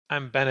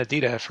I'm Ben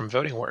Adida from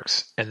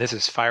VotingWorks, and this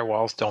is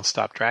Firewalls Don't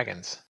Stop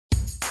Dragons.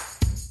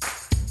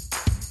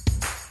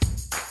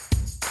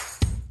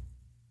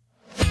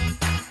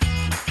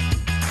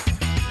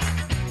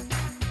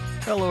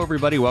 Hello,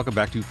 everybody. Welcome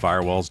back to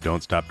Firewalls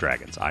Don't Stop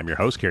Dragons. I'm your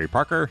host, Kerry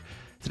Parker.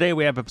 Today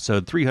we have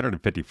episode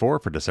 354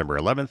 for December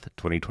 11th,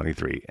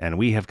 2023, and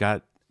we have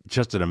got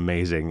just an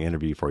amazing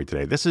interview for you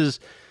today. This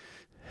is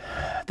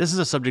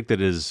a subject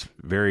that is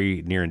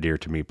very near and dear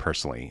to me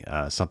personally,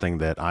 something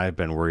that I've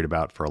been worried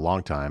about for a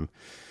long time,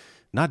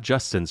 not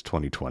just since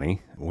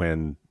 2020,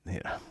 when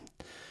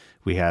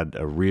we had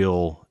a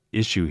real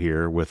issue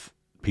here with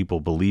people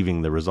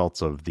believing the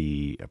results of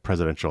the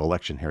presidential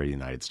election here in the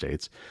United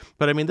States.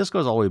 But I mean, this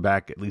goes all the way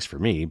back, at least for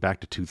me,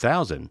 back to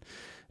 2000,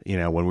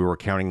 when we were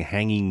counting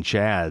hanging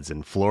chads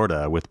in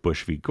Florida with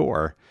Bush v.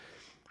 Gore.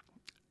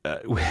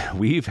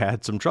 We've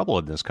had some trouble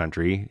in this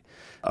country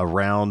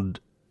around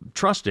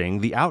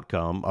trusting the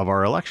outcome of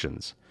our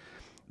elections.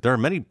 There are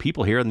many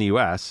people here in the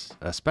U.S.,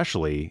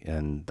 especially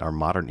in our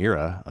modern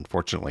era,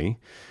 unfortunately,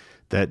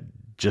 that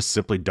just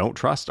simply don't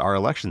trust our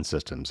election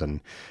systems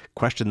and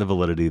question the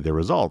validity of the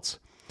results.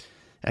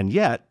 And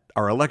yet,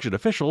 our elected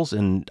officials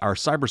and our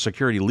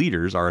cybersecurity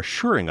leaders are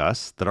assuring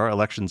us that our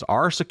elections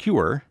are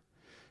secure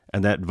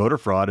and that voter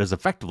fraud is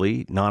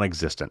effectively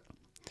non-existent.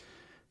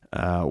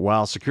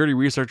 While security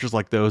researchers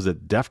like those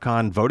at DEF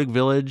CON Voting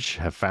Village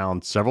have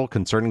found several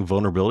concerning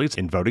vulnerabilities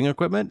in voting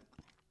equipment,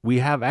 we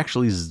have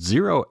actually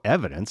zero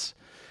evidence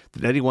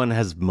that anyone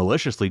has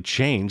maliciously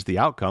changed the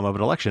outcome of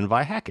an election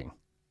via hacking.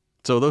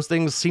 So those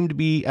things seem to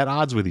be at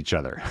odds with each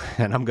other,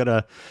 and I'm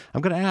gonna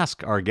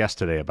ask our guest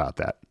today about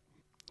that.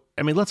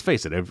 I mean, let's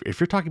face it, if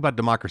you're talking about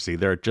democracy,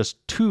 there are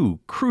just two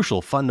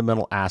crucial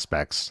fundamental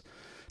aspects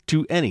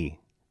to any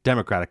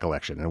democratic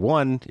election, and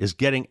one is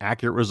getting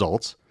accurate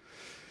results.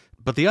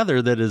 But the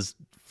other that is,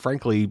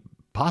 frankly,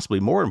 possibly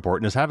more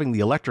important is having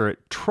the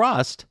electorate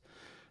trust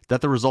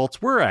that the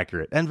results were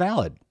accurate and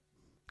valid.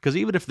 Because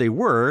even if they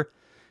were,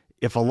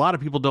 if a lot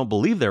of people don't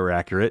believe they were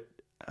accurate,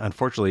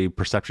 unfortunately,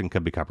 perception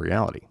can become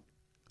reality.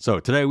 So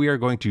today we're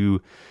going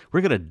to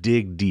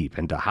dig deep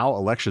into how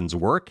elections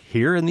work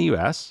here in the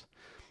U.S.,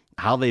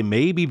 how they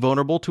may be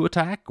vulnerable to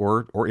attack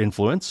or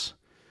influence,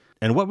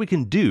 and what we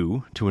can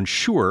do to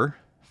ensure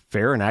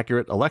fair and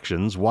accurate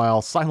elections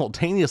while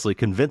simultaneously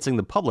convincing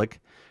the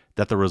public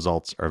that the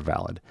results are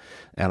valid.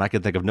 And I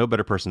can think of no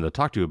better person to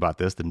talk to about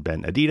this than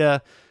Ben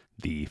Adida,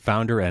 the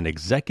founder and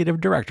executive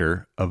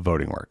director of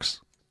VotingWorks,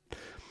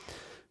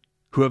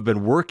 who have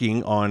been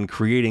working on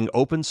creating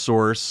open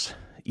source,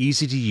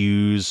 easy to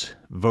use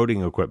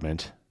voting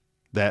equipment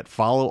that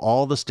follow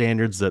all the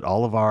standards that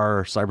all of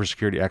our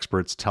cybersecurity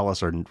experts tell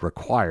us are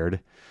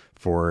required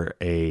for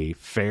a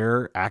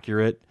fair,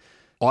 accurate,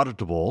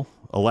 auditable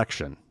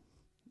election.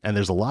 And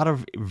there's a lot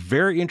of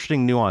very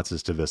interesting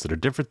nuances to this that are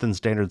different than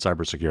standard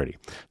cybersecurity.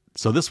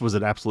 So this was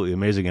an absolutely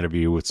amazing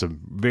interview with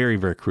some very,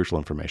 very crucial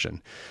information.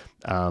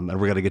 And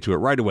we're going to get to it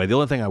right away. The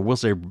only thing I will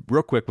say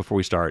real quick before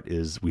we start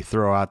is we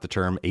throw out the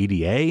term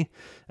ADA.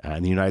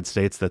 In the United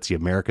States, that's the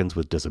Americans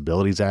with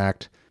Disabilities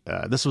Act.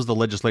 This was the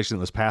legislation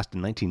that was passed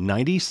in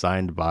 1990,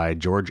 signed by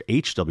George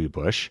H.W.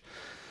 Bush,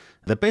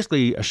 that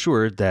basically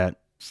assured that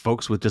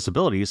folks with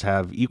disabilities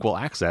have equal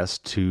access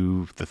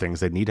to the things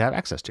they need to have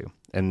access to.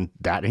 And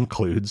that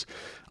includes,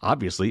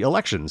 obviously,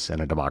 elections in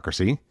a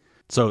democracy.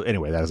 So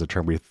anyway, that is a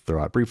term we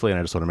throw out briefly, and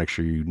I just want to make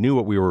sure you knew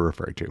what we were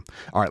referring to.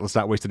 All right, let's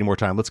not waste any more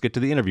time. Let's get to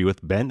the interview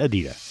with Ben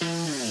Adida.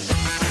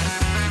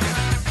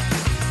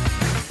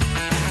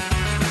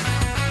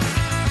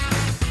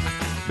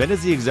 Ben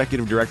is the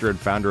executive director and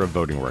founder of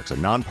VotingWorks, a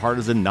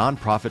nonpartisan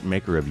nonprofit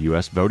maker of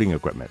U.S. voting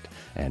equipment.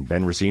 And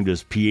Ben received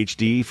his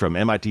PhD from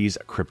MIT's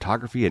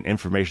Cryptography and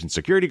Information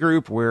Security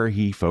Group, where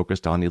he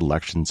focused on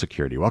election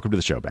security. Welcome to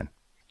the show, Ben.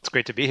 It's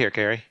great to be here,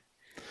 Kerry.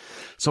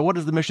 So what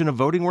is the mission of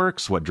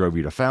VotingWorks? What drove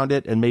you to found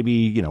it? And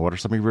maybe, what are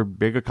some of your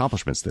big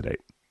accomplishments to date?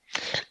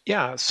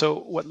 Yeah, so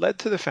what led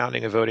to the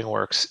founding of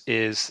VotingWorks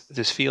is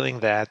this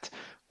feeling that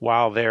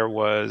while there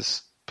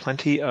was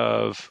plenty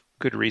of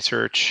good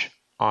research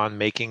on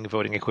making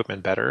voting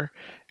equipment better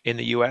in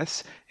the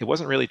U.S., it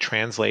wasn't really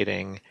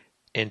translating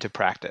into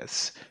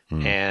practice.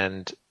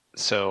 And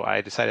so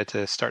I decided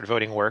to start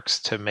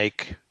VotingWorks to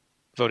make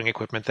voting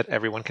equipment that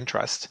everyone can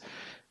trust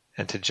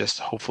and to just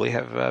hopefully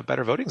have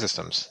better voting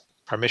systems.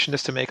 Our mission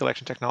is to make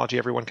election technology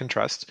everyone can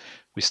trust.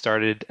 We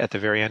started at the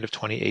very end of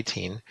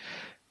 2018,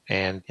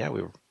 and yeah,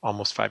 we were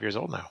almost 5 years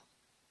old now.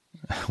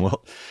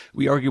 Well,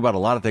 we argue about a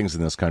lot of things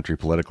in this country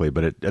politically,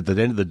 but at the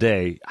end of the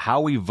day,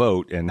 how we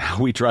vote and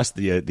how we trust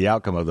the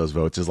outcome of those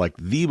votes is like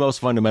the most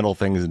fundamental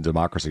things in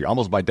democracy,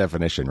 almost by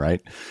definition,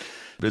 right?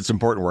 It's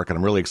important work, and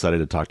I'm really excited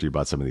to talk to you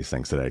about some of these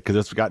things today because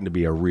it's gotten to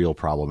be a real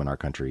problem in our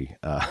country,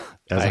 as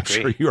I'm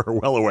sure you are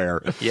well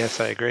aware. Yes,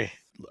 I agree.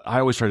 I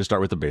always try to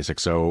start with the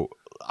basics. So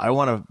I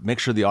want to make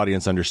sure the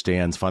audience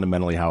understands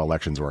fundamentally how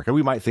elections work. And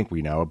we might think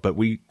we know, but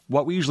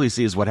what we usually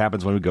see is what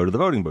happens when we go to the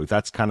voting booth.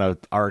 That's kind of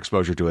our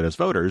exposure to it as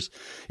voters,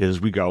 is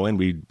we go and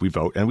we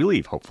vote and we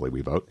leave. Hopefully we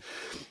vote.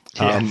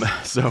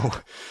 Yes. So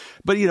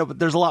But but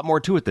there's a lot more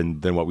to it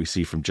than what we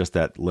see from just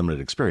that limited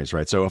experience,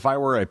 right? So if I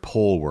were a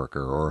poll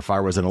worker or if I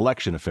was an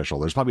election official,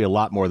 there's probably a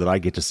lot more that I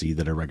get to see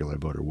that a regular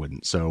voter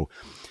wouldn't. So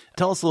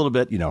tell us a little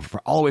bit,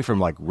 all the way from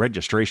like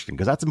registration,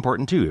 because that's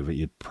important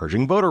too.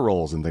 Purging voter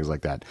rolls and things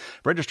like that.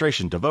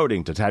 Registration to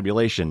voting to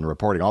tabulation,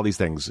 reporting, all these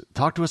things.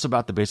 Talk to us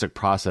about the basic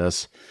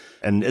process.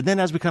 And then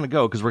as we kind of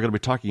go, because we're going to be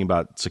talking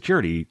about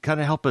security, kind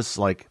of help us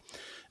like,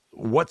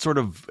 what sort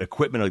of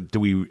equipment do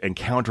we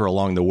encounter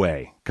along the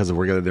way? Because then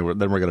we're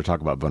going to talk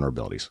about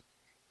vulnerabilities.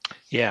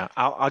 Yeah,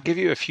 I'll give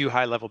you a few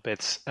high-level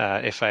bits.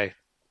 If I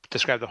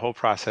describe the whole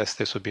process,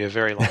 this would be a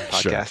very long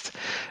podcast.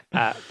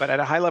 Sure. But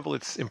at a high level,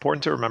 it's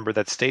important to remember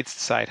that states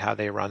decide how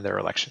they run their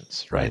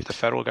elections, right? The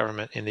federal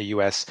government in the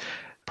U.S.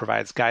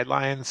 provides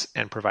guidelines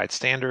and provides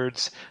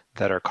standards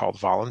that are called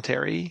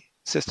voluntary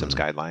systems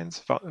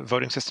guidelines,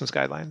 voting systems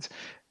guidelines.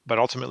 But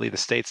ultimately, the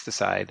states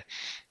decide.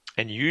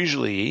 And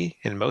usually,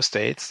 in most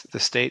states, the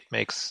state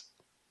makes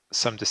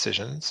some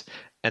decisions,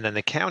 and then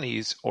the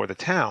counties or the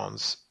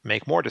towns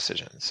make more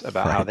decisions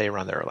about how they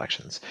run their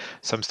elections.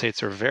 Some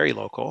states are very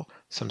local.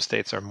 Some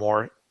states are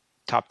more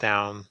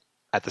top-down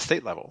at the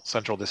state level,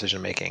 central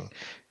decision-making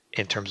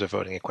in terms of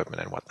voting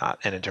equipment and whatnot,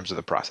 and in terms of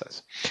the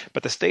process.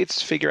 But the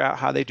states figure out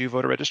how they do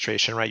voter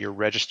registration, right? You're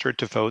registered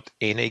to vote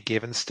in a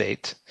given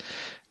state.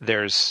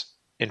 There's,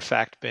 in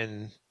fact,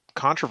 been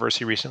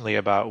controversy recently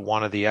about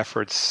one of the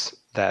efforts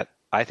that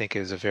I think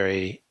is a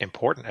very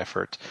important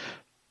effort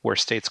where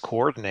states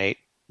coordinate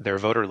their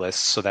voter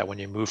lists so that when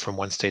you move from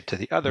one state to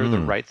the other, the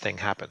right thing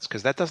happens,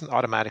 because that doesn't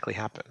automatically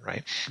happen,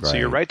 right? So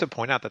you're right to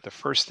point out that the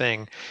first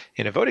thing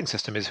in a voting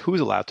system is who's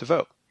allowed to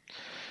vote.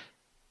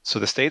 So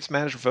the states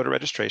manage voter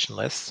registration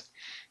lists.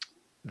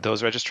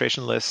 Those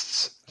registration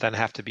lists then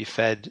have to be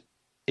fed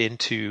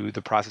into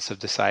the process of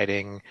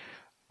deciding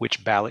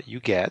which ballot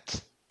you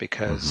get,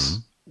 because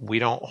we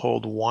don't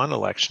hold one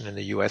election in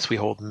the U.S. We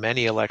hold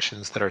many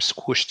elections that are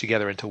squished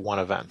together into one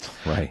event.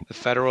 Right. The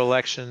federal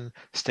election,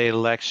 state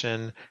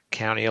election,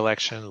 county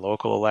election,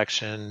 local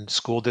election,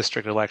 school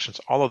district elections,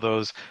 all of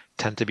those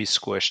tend to be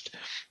squished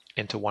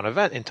into one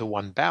event, into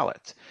one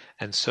ballot.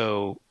 And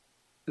so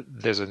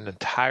there's an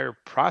entire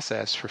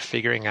process for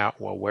figuring out,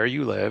 well, where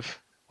you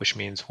live, which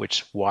means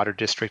which water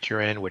district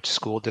you're in, which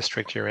school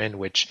district you're in,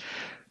 which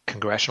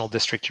congressional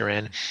district you're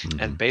in.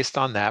 And based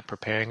on that,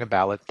 preparing a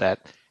ballot that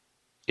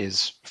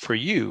is for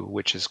you,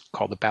 which is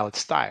called a ballot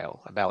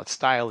style. A ballot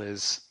style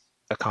is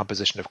a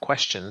composition of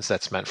questions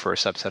that's meant for a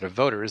subset of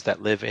voters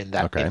that live in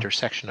that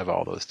intersection of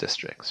all those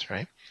districts,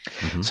 right?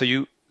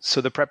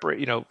 So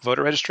the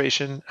voter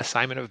registration,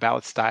 assignment of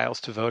ballot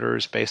styles to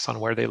voters based on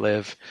where they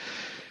live,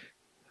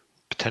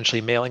 potentially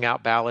mailing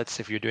out ballots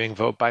if you're doing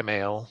vote by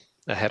mail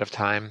ahead of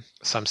time.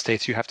 Some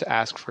states you have to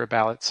ask for a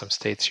ballot. Some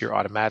states you're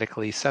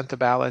automatically sent a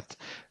ballot.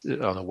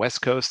 On the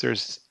West Coast,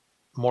 there's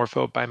more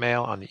vote by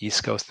mail. On the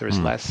East Coast, there's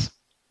less.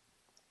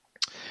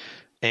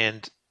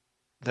 And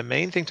the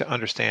main thing to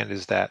understand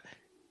is that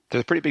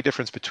there's a pretty big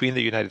difference between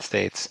the United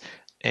States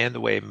and the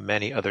way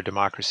many other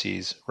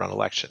democracies run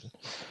election.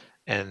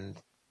 And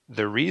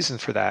the reason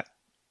for that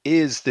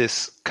is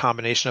this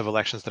combination of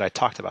elections that I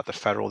talked about, the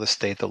federal, the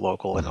state, the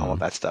local, and all of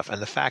that stuff. And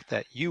the fact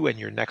that you and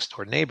your next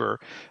door neighbor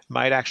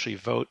might actually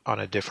vote on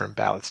a different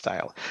ballot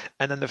style.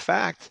 And then the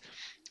fact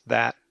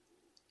that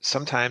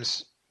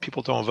sometimes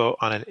people don't vote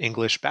on an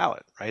English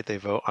ballot, right? They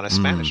vote on a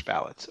Spanish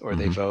ballot, or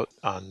they vote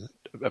on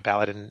a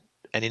ballot in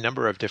any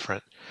number of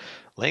different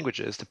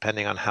languages,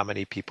 depending on how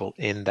many people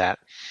in that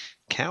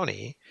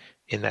county,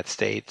 in that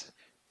state,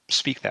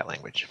 speak that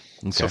language.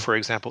 So, for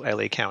example,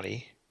 LA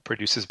County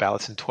produces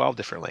ballots in 12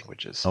 different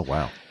languages. Oh,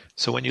 wow.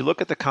 So when you look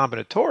at the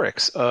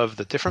combinatorics of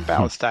the different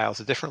ballot styles,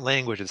 the different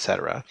language, et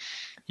cetera,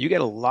 you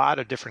get a lot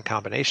of different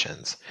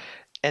combinations.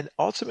 And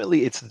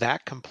ultimately, it's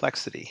that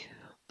complexity,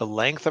 the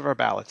length of our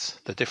ballots,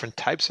 the different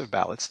types of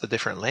ballots, the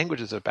different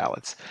languages of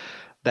ballots,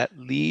 that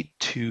lead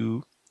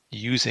to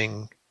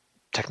using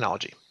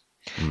technology.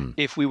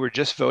 If we were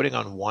just voting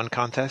on one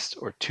contest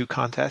or two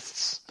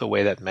contests, the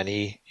way that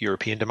many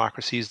European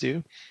democracies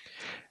do,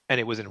 and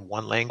it was in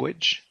one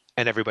language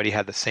and everybody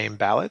had the same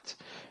ballot,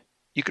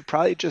 you could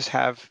probably just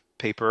have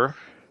paper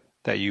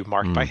that you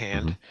marked by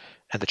hand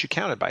and that you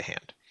counted by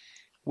hand.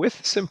 With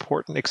this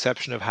important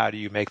exception of how do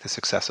you make this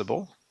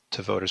accessible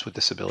to voters with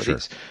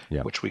disabilities,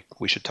 which we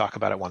should talk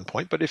about at one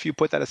point. But if you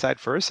put that aside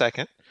for a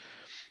second,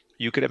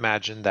 you could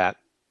imagine that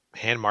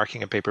hand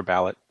marking a paper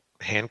ballot,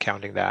 hand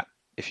counting that,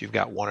 if you've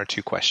got one or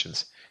two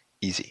questions,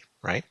 easy,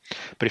 right?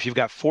 But if you've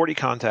got 40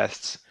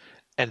 contests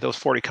and those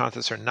 40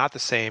 contests are not the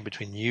same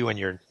between you and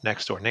your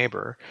next door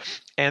neighbor,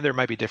 and there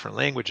might be different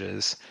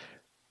languages,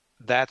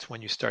 that's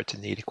when you start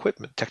to need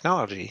equipment,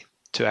 technology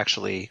to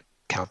actually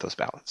count those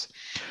ballots.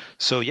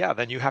 So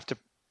then you have to,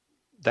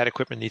 that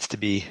equipment needs to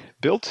be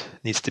built,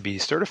 needs to be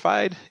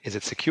certified. Is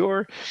it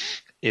secure?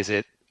 Is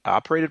it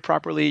operated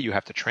properly? You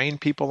have to train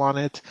people on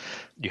it.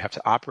 You have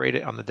to operate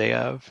it on the day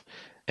of.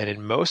 And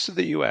in most of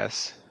the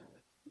US,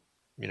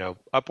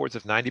 upwards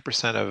of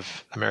 90%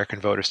 of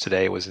American voters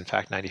today, was in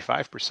fact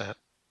 95%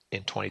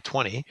 in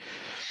 2020,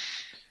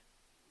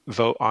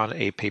 vote on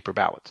a paper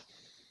ballot.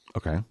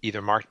 Okay.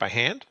 either marked by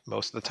hand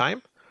most of the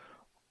time,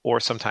 or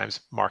sometimes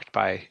marked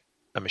by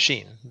a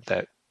machine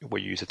that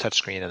where you use a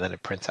touchscreen and then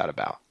it prints out a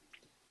ballot.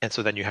 And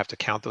so then you have to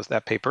count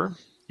that paper.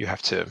 You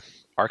have to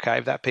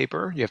archive that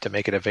paper. You have to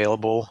make it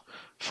available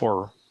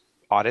for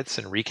audits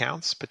and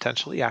recounts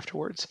potentially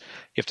afterwards.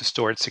 You have to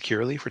store it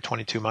securely for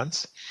 22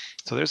 months.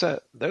 So there's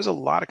a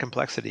lot of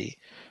complexity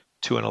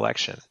to an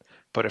election.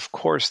 But of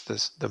course,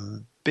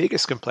 the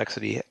biggest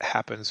complexity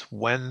happens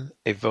when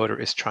a voter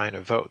is trying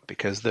to vote,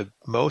 because the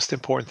most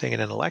important thing in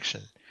an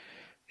election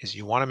is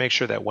you want to make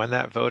sure that when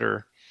that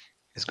voter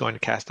is going to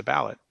cast a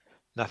ballot,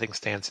 nothing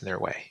stands in their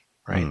way,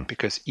 right?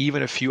 Because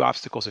even a few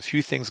obstacles, a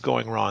few things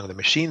going wrong, the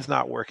machine's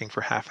not working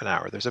for half an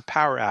hour, there's a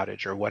power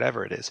outage or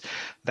whatever it is,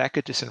 that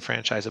could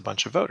disenfranchise a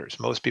bunch of voters.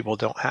 Most people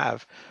don't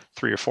have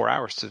 3 or 4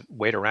 hours to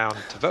wait around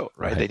to vote,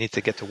 right? They need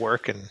to get to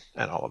work and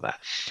all of that.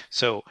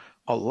 So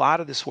a lot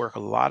of this work, a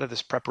lot of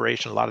this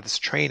preparation, a lot of this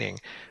training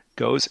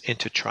goes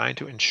into trying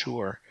to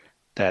ensure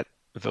that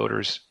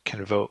voters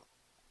can vote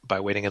by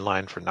waiting in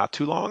line for not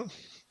too long,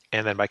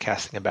 and then by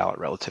casting a ballot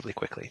relatively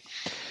quickly.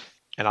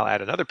 And I'll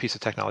add another piece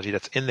of technology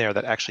that's in there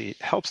that actually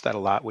helps that a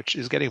lot, which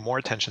is getting more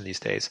attention these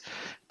days.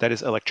 That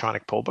is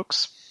electronic poll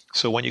books.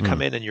 So when you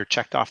come in and you're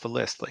checked off the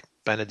list, like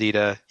Ben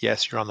Adida,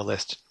 yes, you're on the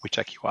list, we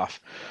check you off.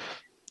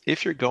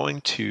 If you're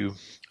going to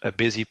a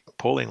busy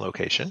polling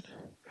location,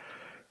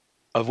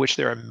 of which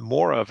there are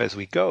more of as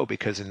we go,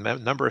 because in a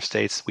number of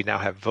states, we now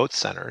have vote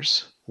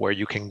centers where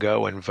you can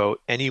go and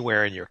vote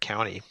anywhere in your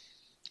county,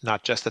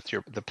 not just at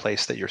the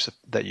place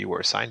that you were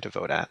assigned to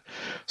vote at.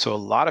 So a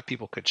lot of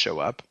people could show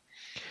up,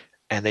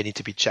 and they need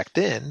to be checked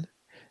in.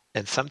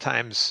 And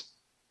sometimes,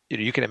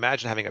 you can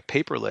imagine having a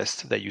paper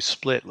list that you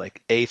split,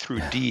 like A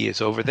through D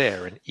is over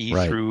there, and E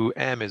through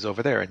M is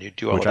over there, and you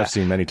do all of that. Which I've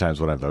seen many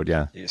times when I vote,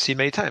 yeah. You've seen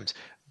many times.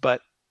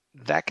 But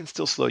that can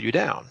still slow you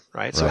down,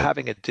 right? So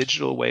having a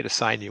digital way to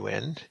sign you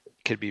in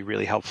could be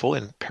really helpful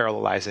in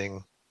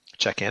parallelizing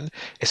check-in,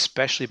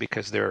 especially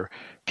because there are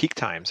peak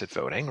times at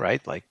voting,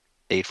 right? Like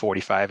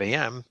 8:45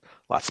 a.m.,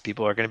 lots of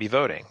people are going to be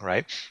voting,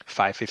 right?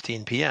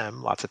 5:15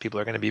 p.m., lots of people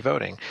are going to be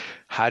voting.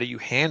 How do you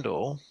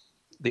handle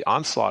the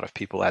onslaught of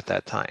people at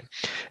that time?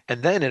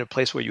 And then in a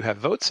place where you have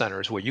vote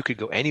centers where you could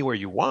go anywhere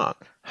you want,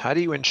 how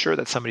do you ensure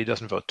that somebody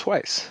doesn't vote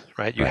twice,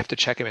 right? You have to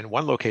check them in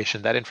one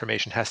location. That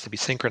information has to be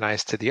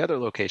synchronized to the other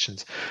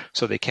locations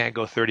so they can't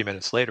go 30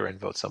 minutes later and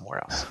vote somewhere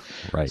else.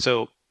 Right.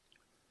 So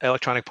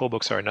electronic poll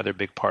books are another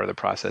big part of the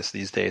process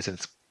these days, and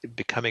it's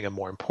becoming a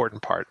more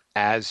important part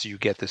as you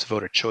get this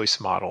voter choice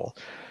model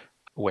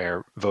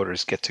where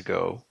voters get to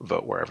go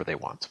vote wherever they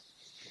want.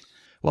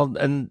 Well,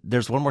 and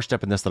there's one more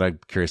step in this that I'm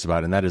curious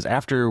about, and that is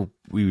after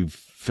we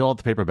fill out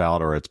the paper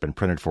ballot or it's been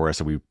printed for us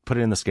and we put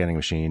it in the scanning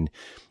machine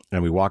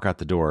and we walk out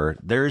the door,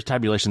 there's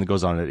tabulation that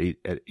goes on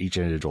at each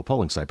individual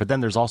polling site. But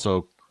then there's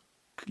also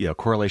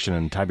correlation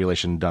and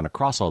tabulation done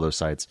across all those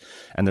sites.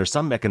 And there's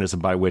some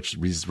mechanism by which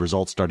these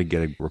results started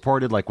getting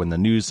reported, like when the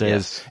news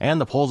says, and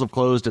the polls have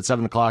closed at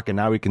 7:00 and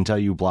now we can tell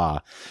you blah.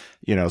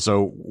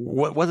 So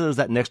what is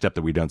that next step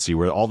that we don't see,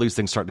 where all these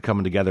things start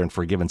coming together and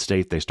for a given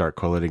state, they start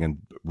collating and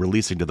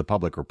releasing to the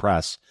public or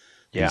press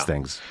these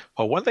things?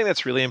 Well, one thing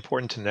that's really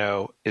important to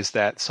know is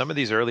that some of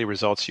these early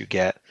results you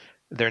get,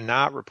 they're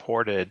not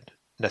reported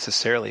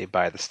necessarily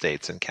by the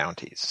states and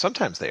counties.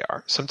 Sometimes they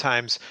are.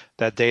 Sometimes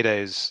that data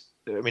is,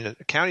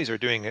 counties are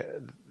doing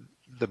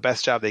the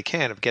best job they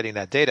can of getting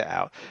that data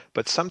out,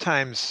 but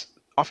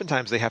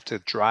oftentimes they have to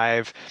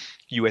drive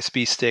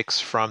USB sticks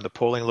from the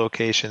polling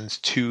locations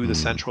to the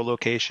central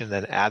location,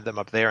 then add them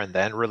up there and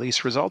then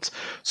release results.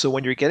 So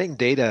when you're getting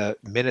data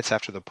minutes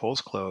after the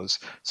polls close,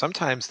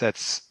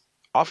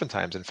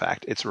 oftentimes, in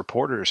fact, it's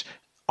reporters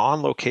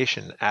on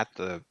location at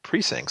the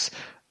precincts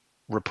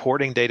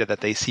reporting data that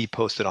they see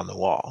posted on the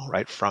wall,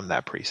 right, from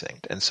that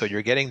precinct. And so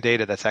you're getting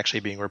data that's actually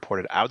being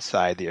reported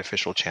outside the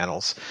official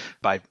channels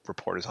by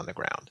reporters on the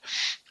ground.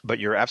 But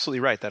you're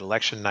absolutely right that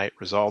election night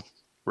result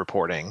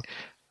reporting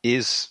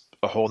is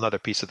a whole nother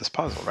piece of this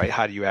puzzle, right?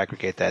 How do you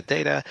aggregate that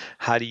data?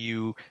 How do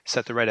you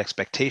set the right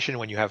expectation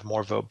when you have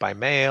more vote by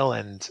mail?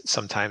 And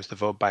sometimes the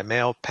vote by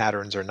mail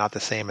patterns are not the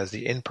same as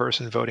the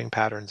in-person voting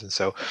patterns. And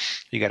so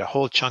you get a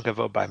whole chunk of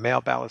vote by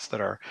mail ballots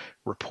that are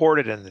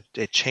reported, and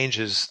it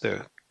changes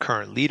the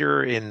current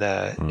leader in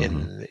the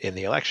in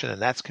the election,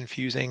 and that's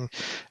confusing.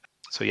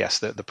 So yes,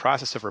 the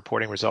process of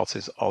reporting results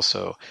is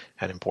also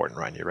an important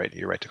one. You're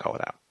right to call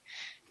it out.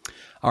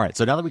 All right.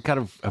 So now that we kind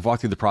of have walked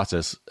through the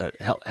process,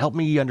 help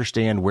me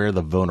understand where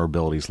the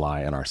vulnerabilities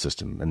lie in our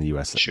system in the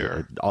U.S.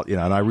 Sure.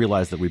 And I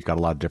realize that we've got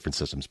a lot of different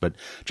systems, but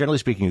generally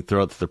speaking,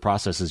 throughout the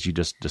processes you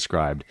just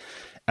described,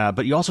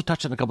 but you also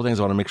touched on a couple of things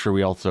I want to make sure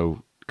we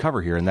also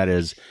cover here, and that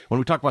is when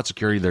we talk about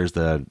security, there's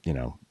the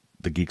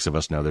the geeks of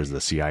us know there's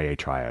the CIA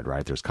triad,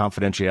 right? There's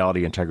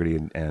confidentiality, integrity,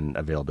 and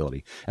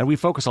availability. And we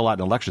focus a lot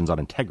in elections on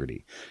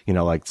integrity,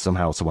 like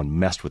somehow someone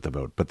messed with the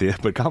vote. But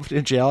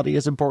confidentiality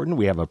is important.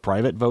 We have a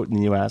private vote in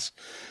the U.S.,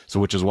 so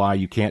which is why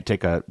you can't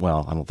take I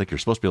don't think you're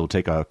supposed to be able to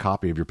take a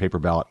copy of your paper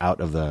ballot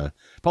out of the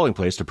polling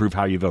place to prove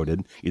how you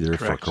voted, either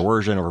Correct. for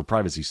coercion or for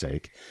privacy's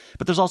sake.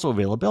 But there's also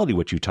availability,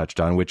 which you touched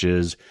on, which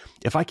is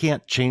if I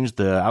can't change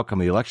the outcome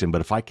of the election,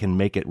 but if I can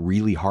make it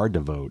really hard to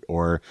vote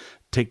or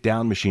take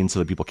down machines so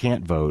that people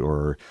can't vote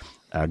or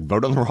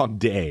vote on the wrong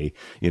day,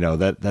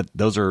 that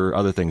those are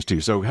other things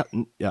too. So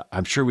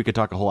I'm sure we could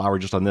talk a whole hour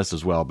just on this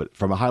as well. But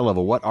from a high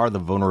level, what are the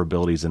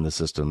vulnerabilities in the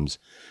systems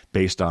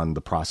based on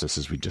the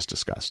processes we just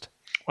discussed?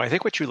 Well, I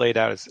think what you laid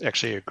out is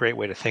actually a great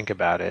way to think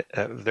about it.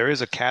 There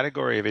is a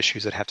category of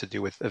issues that have to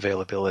do with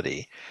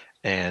availability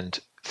and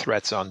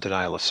threats on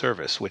denial of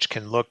service, which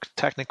can look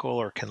technical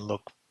or can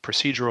look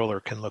procedural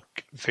or can look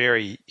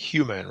very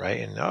human,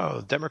 right?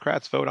 And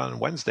Democrats vote on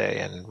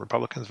Wednesday and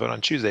Republicans vote on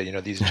Tuesday.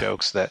 These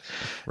jokes that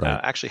right.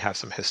 Actually have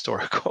some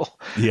historical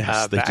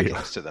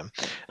backings to them.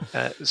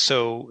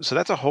 So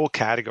that's a whole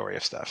category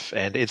of stuff,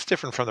 and it's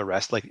different from the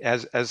rest. Like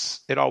as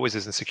it always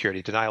is in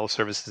security, denial of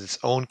service is its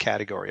own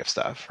category of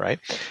stuff, right?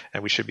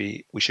 And we should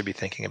be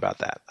thinking about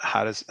that.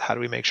 How do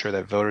we make sure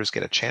that voters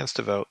get a chance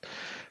to vote?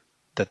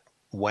 That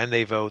when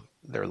they vote,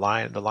 the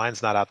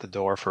line's not out the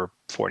door for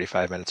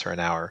 45 minutes or an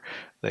hour.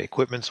 The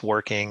equipment's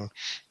working.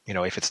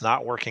 If it's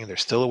not working,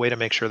 there's still a way to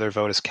make sure their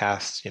vote is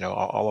cast.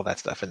 All of that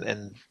stuff,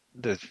 and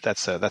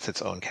that's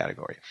its own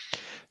category.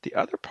 The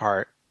other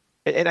part,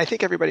 and I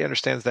think everybody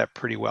understands that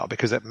pretty well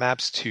because it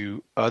maps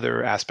to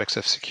other aspects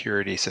of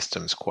security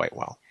systems quite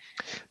well.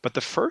 But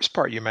the first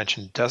part you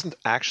mentioned doesn't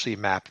actually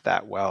map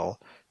that well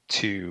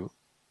to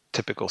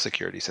typical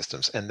security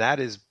systems, and that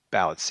is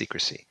ballot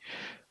secrecy.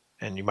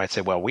 And you might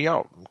say, well,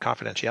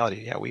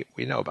 confidentiality. Yeah,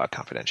 we know about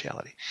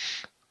confidentiality.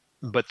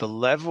 But the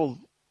level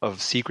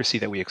of secrecy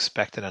that we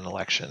expect in an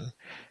election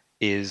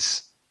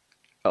is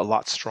a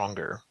lot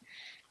stronger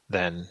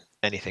than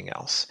anything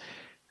else.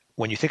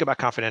 When you think about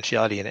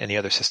confidentiality in any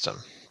other system,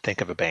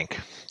 think of a bank,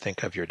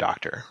 think of your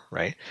doctor,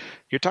 right?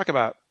 You're talking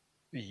about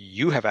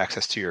you have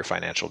access to your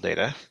financial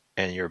data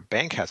and your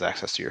bank has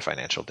access to your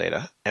financial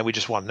data, and we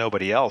just want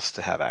nobody else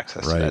to have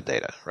access to that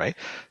data, right?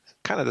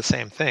 Kind of the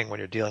same thing when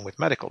you're dealing with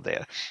medical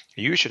data.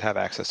 You should have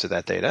access to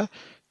that data.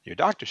 Your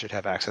doctor should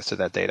have access to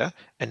that data,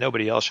 and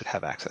nobody else should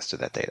have access to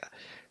that data.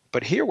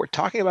 But here we're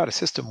talking about a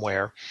system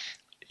where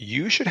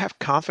you should have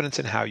confidence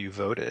in how you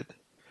voted,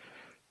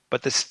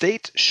 but the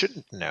state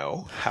shouldn't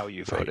know how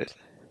you voted.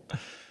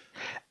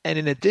 And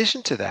in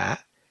addition to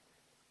that,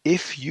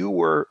 if you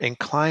were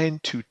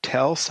inclined to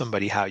tell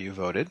somebody how you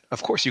voted,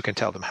 of course you can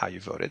tell them how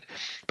you voted,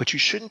 but you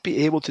shouldn't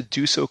be able to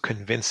do so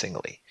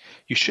convincingly.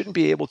 You shouldn't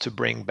be able to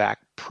bring back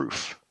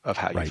proof of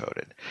how you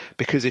voted.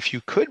 Because if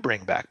you could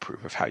bring back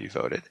proof of how you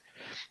voted,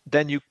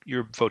 then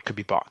your vote could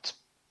be bought,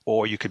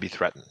 or you could be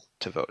threatened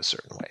to vote a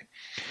certain way.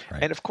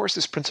 And of course,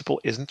 this principle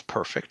isn't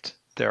perfect.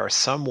 There are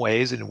some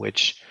ways in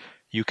which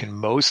you can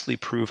mostly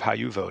prove how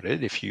you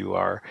voted. If you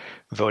are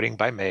voting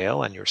by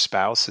mail and your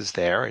spouse is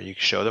there and you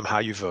show them how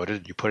you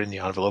voted, you put it in the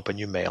envelope and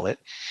you mail it,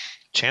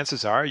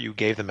 chances are you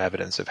gave them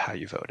evidence of how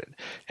you voted.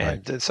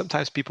 And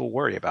sometimes people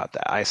worry about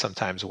that. I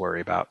sometimes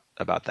worry about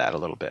that a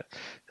little bit.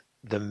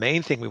 The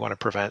main thing we want to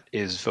prevent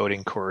is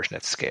voting coercion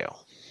at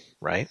scale.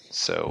 Right.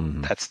 So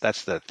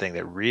that's the thing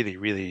that really,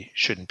 really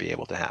shouldn't be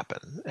able to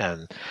happen.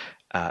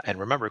 And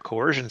remember,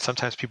 coercion,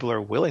 sometimes people are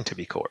willing to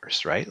be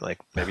coerced, right? Like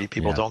maybe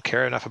people don't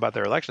care enough about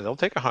their election. They'll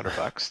take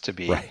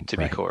 $100 to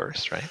be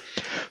coerced, right?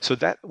 So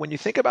that when you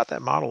think about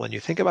that model and you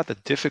think about the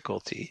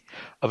difficulty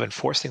of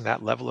enforcing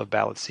that level of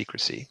ballot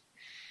secrecy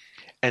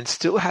and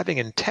still having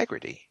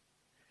integrity,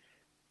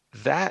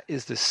 that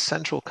is the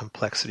central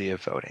complexity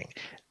of voting.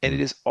 And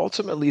it is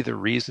ultimately the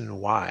reason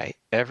why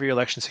every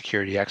election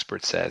security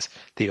expert says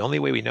the only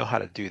way we know how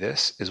to do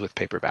this is with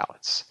paper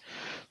ballots.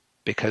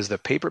 Because the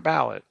paper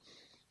ballot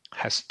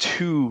has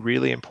two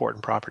really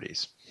important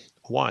properties.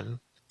 One,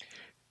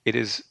 it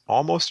is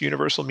almost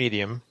universal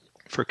medium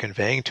for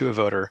conveying to a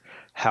voter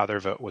how their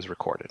vote was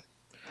recorded.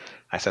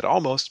 I said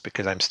almost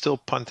because I'm still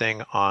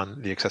punting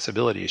on the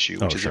accessibility issue,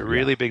 which is a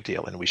really big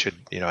deal. And we should,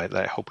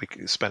 I hope we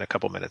can spend a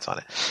couple minutes on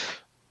it.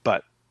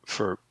 But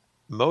for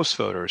most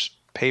voters,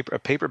 a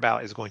paper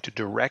ballot is going to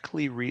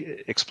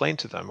directly explain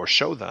to them or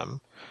show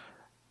them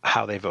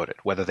how they voted,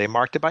 whether they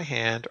marked it by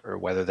hand or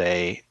whether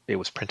it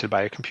was printed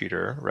by a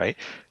computer, right?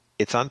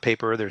 It's on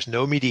paper. There's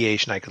no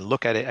mediation. I can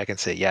look at it. I can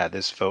say, yeah,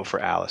 this vote for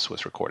Alice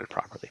was recorded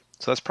properly.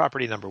 So that's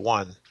property number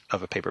one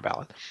of a paper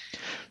ballot.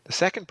 The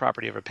second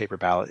property of a paper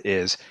ballot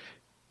is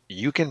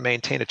you can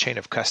maintain a chain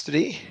of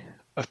custody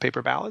of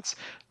paper ballots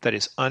that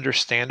is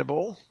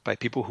understandable by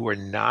people who are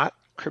not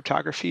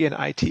cryptography and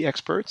IT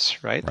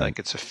experts, right? Like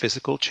it's a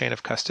physical chain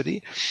of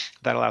custody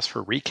that allows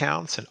for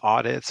recounts and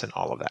audits and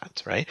all of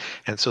that, right?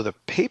 And so the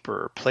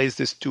paper plays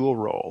this dual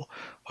role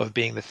of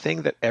being the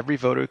thing that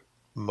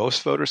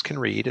most voters can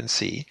read and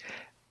see,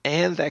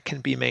 and that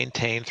can be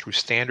maintained through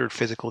standard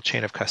physical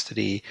chain of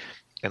custody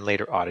and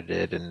later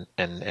audited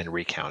and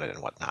recounted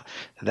and whatnot.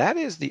 That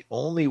is the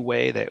only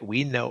way that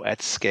we know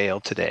at scale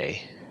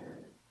today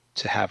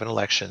to have an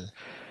election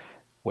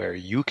where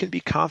you can be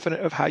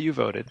confident of how you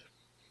voted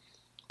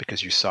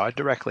because you saw it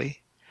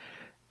directly,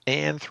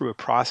 and through a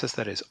process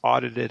that is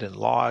audited and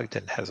logged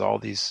and has all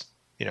these,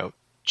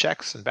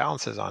 checks and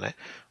balances on it,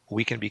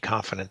 we can be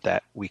confident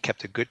that we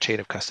kept a good chain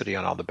of custody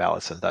on all the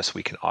ballots, and thus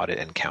we can audit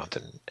and count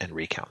and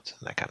recount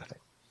and that kind of thing.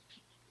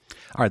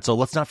 All right, so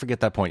let's not forget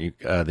that point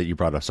that you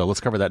brought up. So let's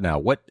cover that now.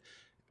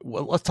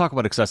 Let's talk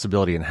about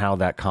accessibility and how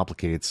that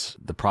complicates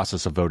the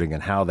process of voting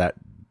and how that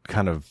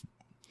kind of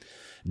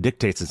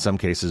dictates in some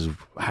cases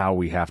how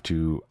we have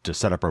to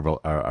set up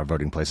our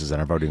voting places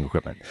and our voting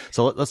equipment.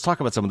 So let's talk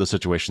about some of the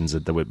situations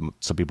that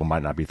some people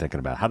might not be thinking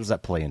about. How does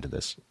that play into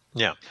this?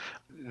 Yeah,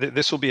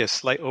 this will be a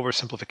slight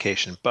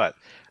oversimplification, but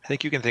I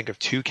think you can think of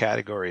two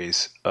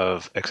categories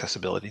of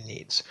accessibility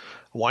needs.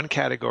 One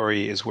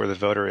category is where the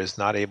voter is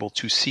not able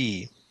to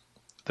see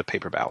the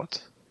paper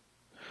ballot.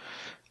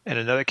 And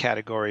another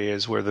category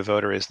is where the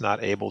voter is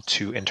not able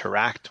to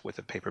interact with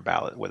a paper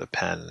ballot with a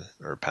pen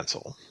or a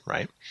pencil,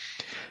 right?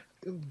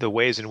 The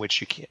ways in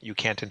which you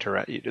can't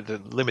interact, the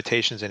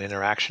limitations in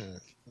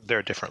interaction, there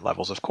are different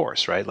levels, of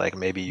course, right? Like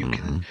maybe you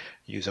can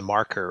use a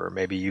marker, or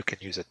maybe you can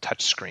use a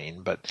touch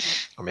screen,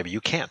 or maybe you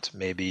can't.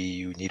 Maybe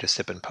you need a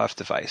sip and puff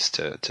device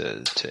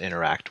to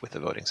interact with the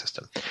voting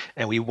system.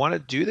 And we want to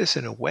do this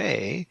in a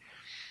way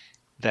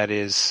that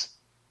is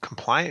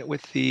compliant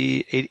with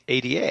the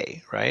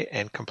ADA, right?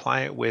 And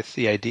compliant with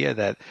the idea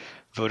that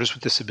voters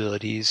with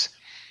disabilities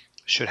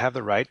should have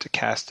the right to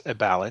cast a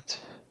ballot.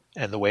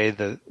 And the way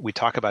that we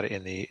talk about it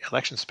in the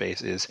election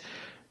space is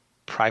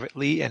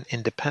privately and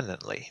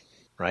independently,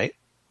 right?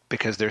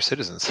 Because they're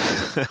citizens,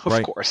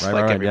 of course,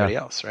 like everybody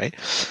else, right?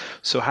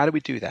 So how do we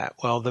do that?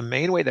 Well, the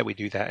main way that we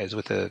do that is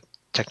with a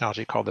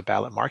technology called the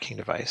ballot marking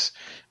device,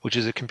 which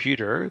is a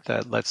computer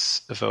that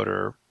lets a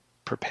voter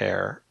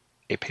prepare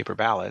a paper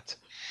ballot.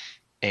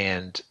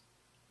 And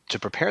to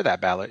prepare that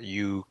ballot,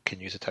 you can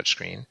use a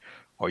touchscreen,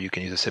 or you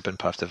can use a sip and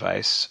puff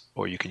device,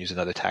 or you can use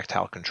another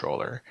tactile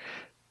controller.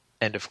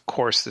 And of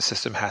course, the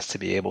system has to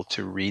be able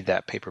to read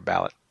that paper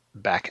ballot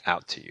back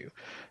out to you.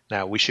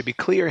 Now, we should be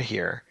clear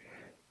here.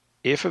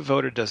 If a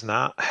voter does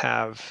not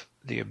have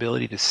the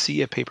ability to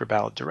see a paper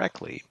ballot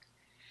directly,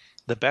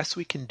 the best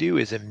we can do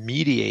is a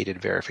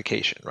mediated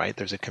verification, right?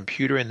 There's a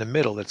computer in the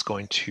middle that's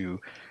going to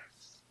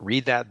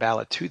read that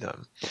ballot to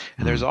them.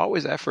 And there's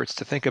always efforts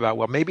to think about,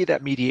 well, maybe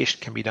that mediation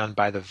can be done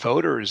by the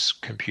voter's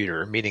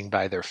computer, meaning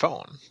by their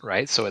phone,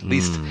 right? So at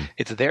least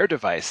it's their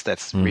device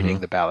that's reading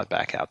the ballot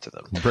back out to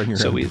them. Bring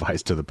your own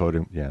device to the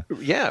podium. Yeah.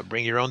 Yeah,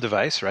 bring your own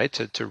device, right,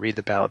 to read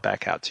the ballot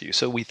back out to you.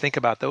 So we think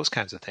about those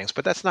kinds of things,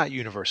 but that's not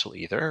universal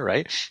either,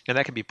 right? And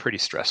that can be pretty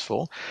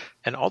stressful.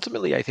 And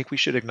ultimately, I think we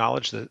should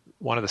acknowledge that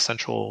one of the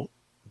central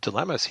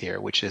dilemmas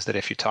here, which is that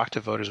if you talk to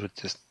voters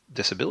with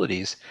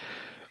disabilities,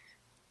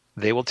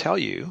 they will tell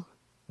you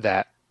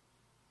that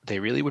they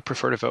really would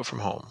prefer to vote from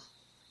home,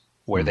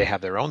 where they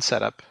have their own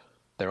setup,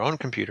 their own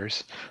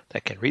computers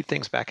that can read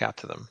things back out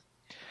to them.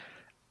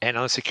 And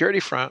on the security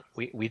front,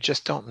 we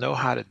just don't know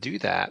how to do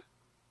that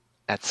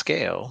at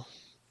scale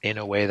in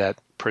a way that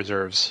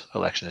preserves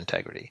election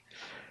integrity.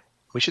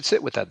 We should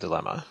sit with that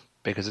dilemma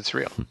because it's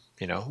real.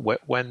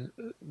 When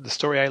the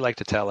story I like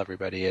to tell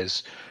everybody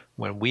is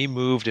when we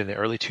moved in the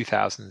early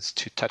 2000s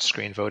to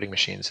touchscreen voting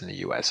machines in the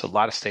U.S., a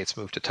lot of states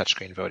moved to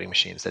touchscreen voting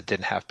machines that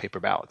didn't have paper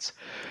ballots.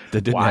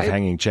 That didn't have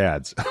hanging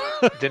chads.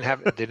 didn't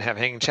have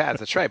hanging chads.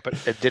 That's right.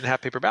 But it didn't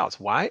have paper ballots.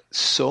 Why?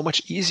 So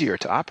much easier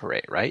to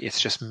operate, right? It's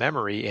just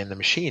memory in the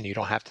machine. You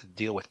don't have to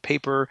deal with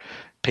paper.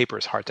 Paper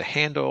is hard to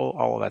handle,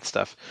 all of that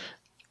stuff.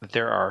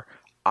 There are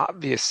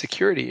obvious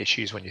security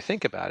issues when you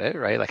think about it,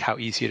 right? Like how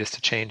easy it is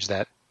to change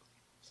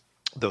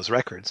those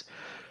records.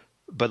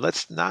 But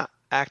let's not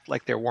act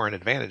like there weren't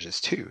advantages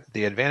too.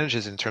 The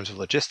advantages in terms of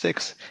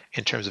logistics,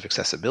 in terms of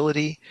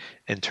accessibility,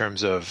 in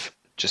terms of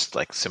just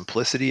like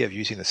simplicity of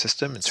using the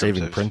system, in saving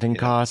terms of printing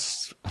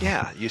costs.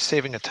 Yeah, you're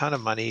saving a ton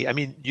of money. I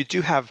mean, you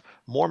do have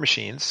more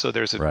machines, so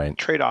there's a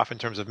trade-off in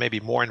terms of maybe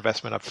more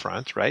investment up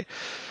front, right?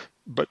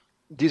 But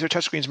these are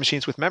touchscreens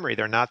machines with memory.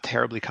 They're not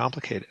terribly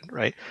complicated,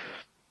 right?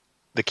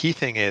 The key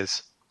thing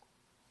is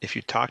if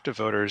you talk to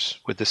voters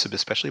with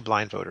disabilities, especially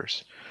blind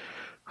voters,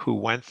 who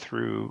went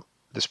through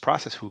this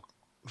process, who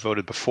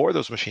voted before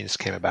those machines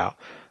came about,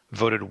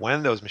 voted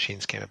when those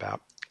machines came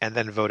about, and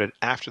then voted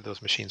after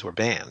those machines were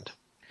banned,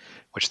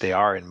 which they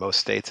are in most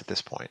states at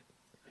this point.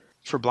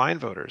 For blind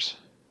voters,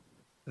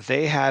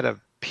 they had a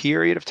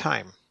period of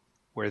time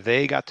where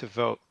they got to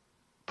vote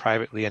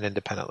privately and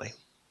independently.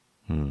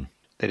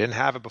 They didn't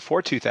have it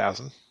before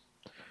 2000.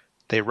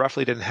 They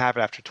roughly didn't have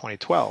it after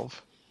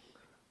 2012.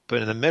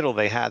 But in the middle,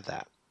 they had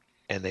that,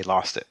 and they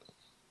lost it.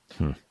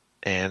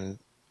 And,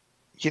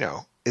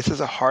 this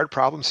is a hard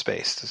problem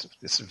space.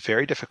 It's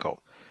very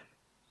difficult.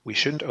 We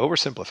shouldn't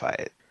oversimplify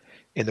it.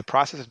 In the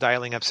process of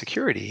dialing up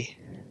security,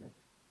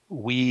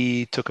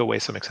 we took away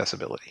some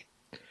accessibility.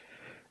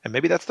 And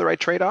maybe that's the right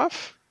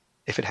trade-off,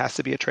 if it has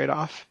to be a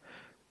trade-off,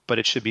 but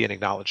it should be an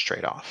acknowledged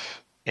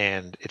trade-off.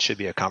 And it should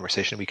be a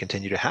conversation we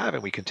continue to have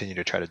and we continue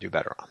to try to do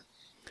better on.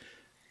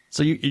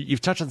 So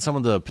you've touched on some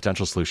of the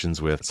potential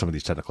solutions with some of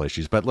these technical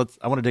issues, but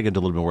I want to dig into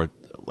a little bit more.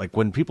 Like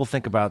when people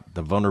think about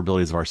the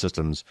vulnerabilities of our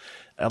systems,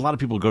 a lot of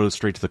people go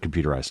straight to the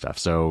computerized stuff.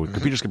 So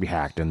computers can be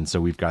hacked, and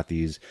so we've got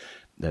these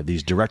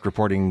direct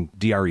reporting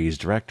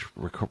DREs,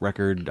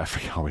 record. I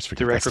always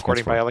forget. Direct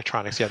recording by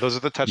electronics. Yeah, those are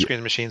the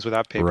touchscreen machines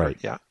without paper. Right.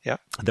 Yeah.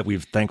 That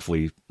we've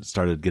thankfully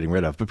started getting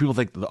rid of. But people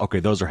think, okay,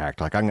 those are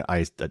hacked. Like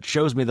it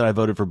shows me that I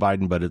voted for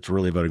Biden, but it's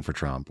really voting for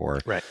Trump, or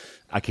right.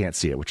 I can't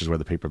see it, which is where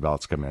the paper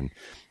ballots come in.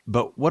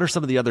 But what are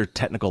some of the other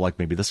technical, like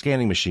maybe the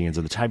scanning machines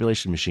or the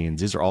tabulation machines?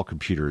 These are all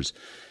computers.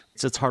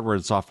 It's hardware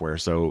and software,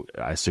 so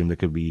I assume they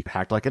could be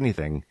hacked like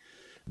anything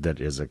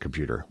that is a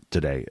computer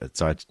today.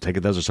 So I take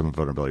it those are some of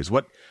the vulnerabilities.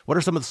 What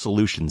are some of the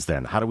solutions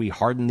then? How do we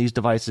harden these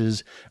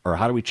devices, or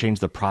how do we change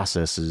the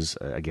processes?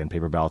 Again,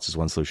 paper ballots is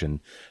one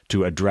solution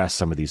to address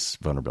some of these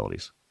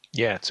vulnerabilities.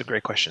 Yeah, it's a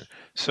great question.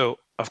 So,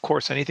 of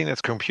course, anything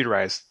that's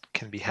computerized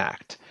can be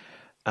hacked.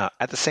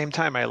 At the same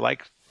time, I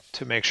like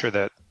to make sure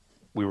that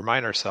we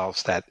remind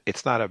ourselves that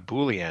it's not a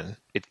Boolean.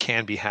 It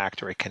can be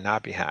hacked or it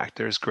cannot be hacked.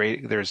 There's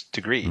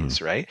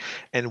degrees, right?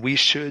 And we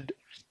should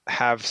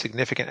have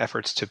significant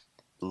efforts to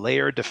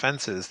layer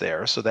defenses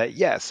there so that,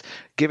 yes,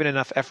 given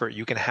enough effort,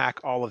 you can hack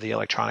all of the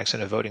electronics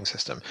in a voting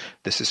system.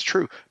 This is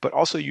true, but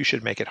also you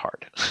should make it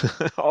hard.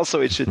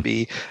 Also, it should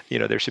be,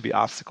 there should be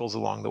obstacles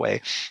along the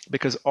way,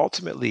 because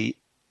ultimately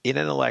in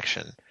an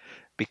election,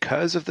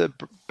 because of the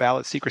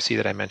ballot secrecy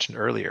that I mentioned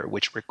earlier,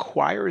 which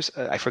requires,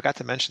 I forgot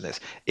to mention this,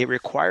 it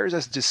requires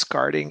us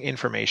discarding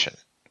information.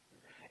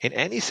 In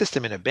any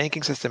system, in a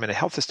banking system, in a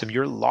health system,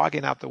 you're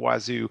logging out the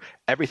wazoo,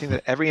 every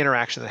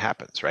interaction that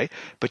happens, right?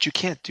 But you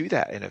can't do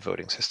that in a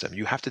voting system.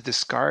 You have to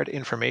discard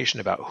information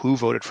about who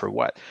voted for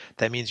what.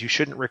 That means you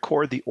shouldn't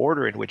record the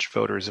order in which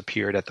voters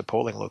appeared at the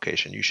polling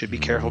location. You should be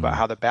careful about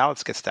how the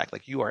ballots get stacked.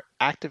 Like, you are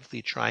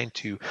actively trying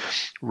to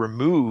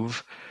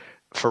remove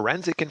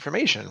forensic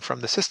information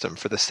from the system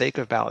for the sake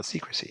of ballot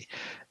secrecy.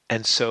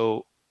 And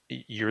so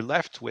you're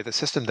left with a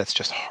system that's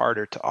just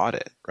harder to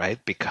audit, right?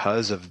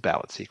 Because of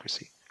ballot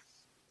secrecy.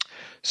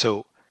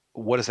 So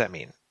what does that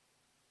mean?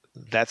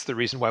 That's the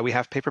reason why we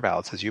have paper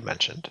ballots, as you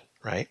mentioned,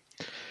 right?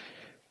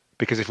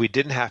 Because if we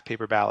didn't have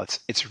paper ballots,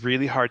 it's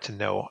really hard to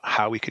know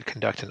how we could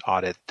conduct an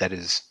audit that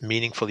is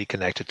meaningfully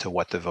connected to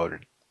what the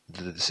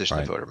decision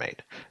the voter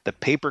made. The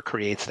paper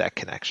creates that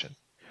connection.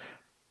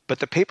 But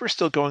the paper is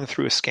still going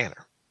through a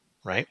scanner,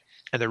 right?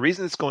 And the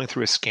reason it's going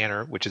through a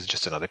scanner, which is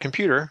just another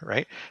computer,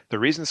 right? The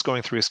reason it's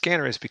going through a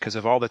scanner is because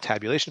of all the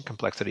tabulation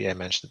complexity I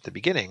mentioned at the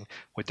beginning,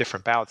 with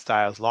different ballot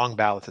styles, long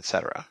ballots,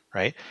 etc.,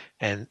 right?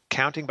 And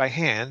counting by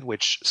hand,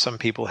 which some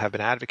people have been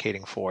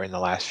advocating for in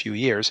the last few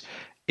years,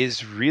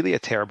 is really a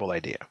terrible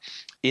idea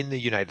in the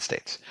United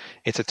States.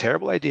 It's a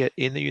terrible idea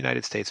in the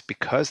United States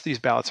because these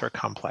ballots are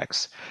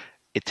complex.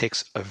 It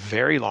takes a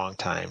very long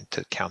time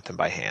to count them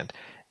by hand.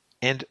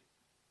 And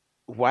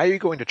why are you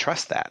going to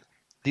trust that?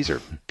 These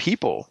are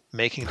people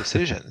making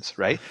decisions,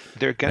 right?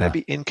 They're going to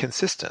be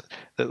inconsistent.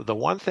 The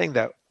one thing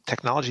that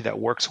technology that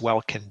works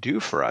well can do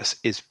for us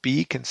is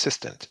be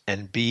consistent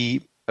and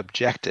be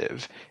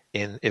objective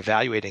in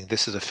evaluating,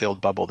 this is a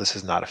filled bubble, this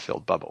is not a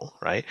filled bubble,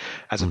 right?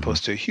 As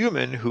opposed to a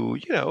human who,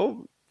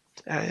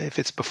 if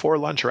it's before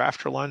lunch or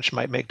after lunch,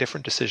 might make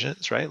different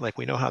decisions, right? Like,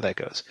 we know how that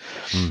goes.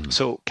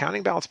 So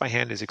counting ballots by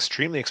hand is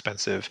extremely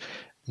expensive,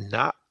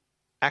 not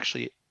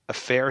actually a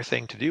fair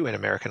thing to do in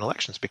American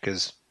elections,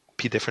 because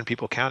different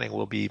people counting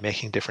will be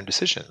making different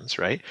decisions,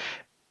 right?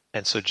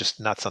 And so just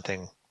not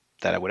something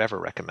that I would ever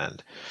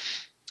recommend,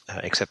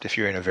 except if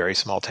you're in a very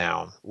small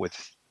town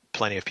with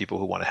plenty of people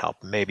who want to help,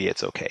 maybe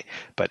it's okay.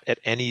 But at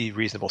any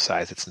reasonable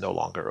size, it's no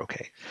longer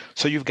okay.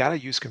 So you've got to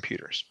use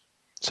computers.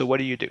 So what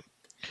do you do?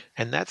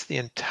 And that's the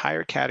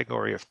entire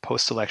category of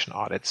post-election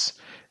audits.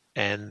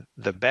 And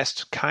the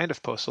best kind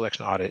of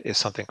post-election audit is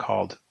something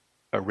called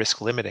a risk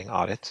limiting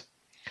audit.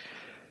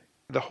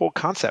 The whole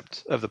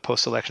concept of the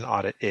post-election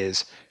audit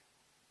is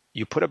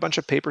you put a bunch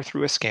of paper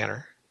through a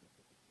scanner.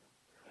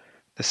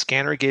 The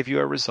scanner gave you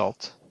a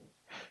result.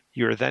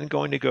 You're then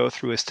going to go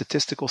through a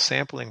statistical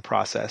sampling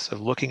process of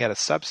looking at a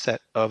subset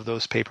of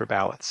those paper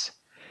ballots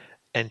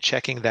and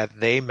checking that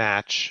they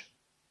match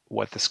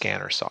what the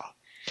scanner saw.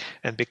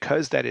 And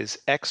because that is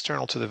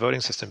external to the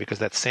voting system, because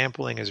that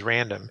sampling is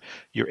random,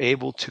 you're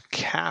able to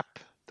cap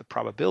the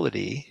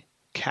probability,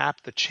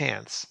 cap the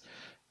chance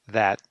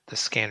that the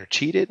scanner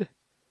cheated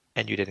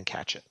and you didn't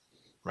catch it.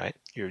 Right?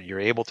 You're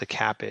able to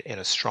cap it in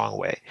a strong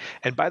way.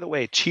 And by the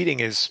way,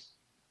 cheating is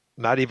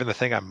not even the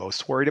thing I'm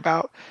most worried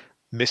about.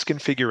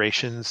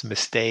 Misconfigurations,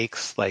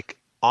 mistakes, like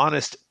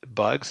honest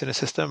bugs in a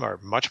system are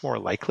much more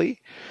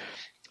likely.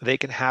 They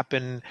can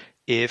happen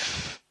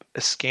if a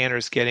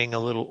scanner's getting a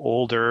little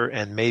older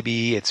and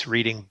maybe it's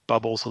reading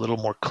bubbles a little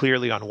more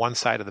clearly on one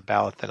side of the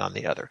ballot than on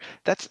the other.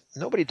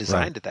 Nobody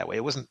designed it that way.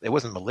 It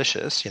wasn't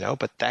malicious,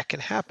 but that can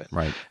happen.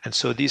 Right. And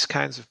so these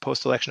kinds of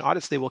post-election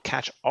audits, they will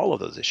catch all of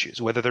those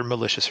issues, whether they're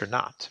malicious or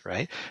not,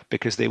 right?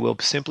 Because they will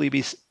simply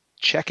be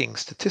checking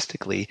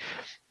statistically,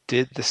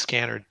 did the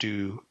scanner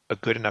do a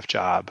good enough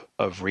job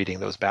of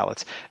reading those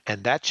ballots?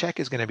 And that check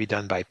is going to be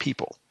done by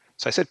people.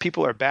 So I said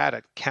people are bad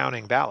at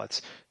counting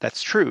ballots.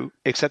 That's true,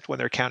 except when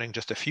they're counting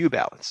just a few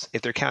ballots.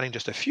 If they're counting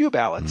just a few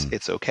ballots,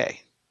 it's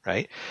okay,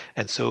 right?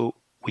 And so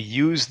we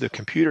use the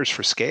computers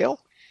for scale,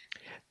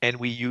 and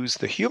we use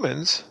the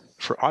humans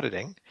for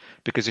auditing,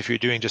 because if you're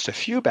doing just a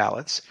few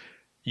ballots,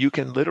 you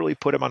can literally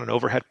put them on an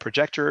overhead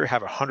projector,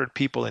 have 100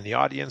 people in the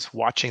audience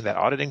watching that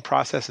auditing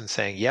process and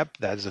saying, yep,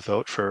 that is a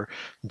vote for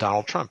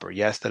Donald Trump, or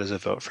yes, that is a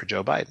vote for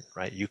Joe Biden,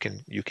 right? You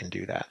can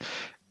do that.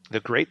 The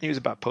great news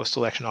about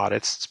post-election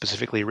audits,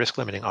 specifically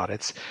risk-limiting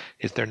audits,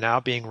 is they're now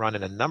being run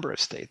in a number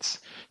of states.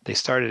 They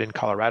started in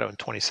Colorado in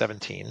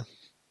 2017.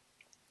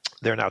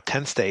 There are now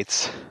 10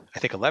 states, I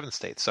think 11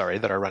 states,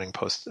 that are running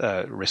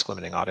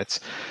risk-limiting audits.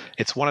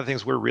 It's one of the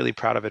things we're really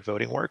proud of at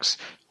VotingWorks.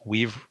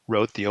 We've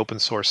wrote the open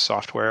source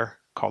software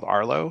called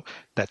Arlo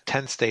that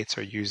 10 states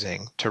are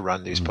using to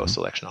run these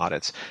post-election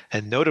audits.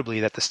 And notably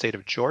that the state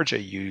of Georgia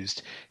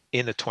used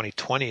in the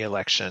 2020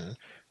 election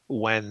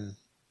when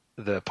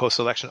the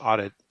post-election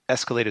audit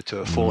escalated to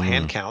a full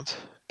hand count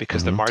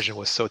because the margin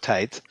was so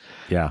tight.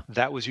 Yeah,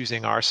 that was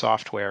using our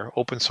software,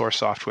 open source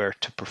software,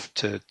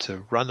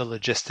 to run the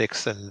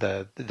logistics and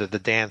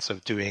the dance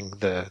of doing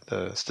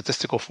the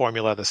statistical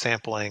formula, the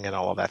sampling, and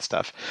all of that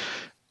stuff.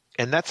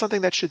 And that's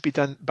something that should be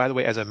done, by the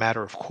way, as a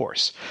matter of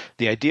course.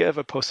 The idea of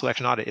a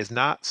post-election audit is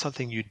not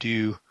something you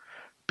do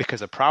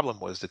because a problem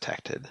was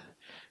detected.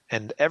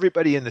 And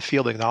everybody in the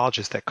field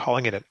acknowledges that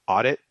calling it an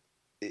audit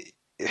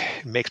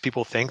makes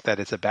people think that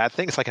it's a bad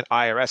thing. It's like an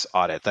IRS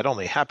audit. That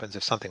only happens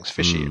if something's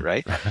fishy,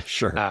 right?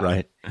 Sure,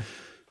 right.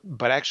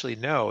 But actually,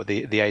 no.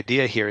 The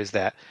idea here is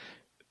that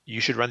you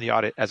should run the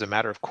audit as a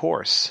matter of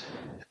course,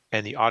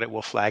 and the audit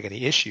will flag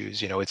any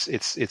issues.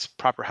 It's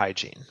proper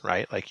hygiene,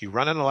 right? Like you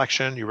run an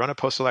election, you run a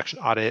post-election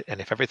audit,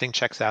 and if everything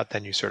checks out,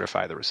 then you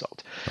certify the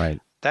result. Right.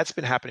 That's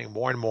been happening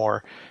more and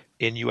more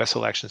in U.S.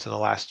 elections in the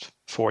last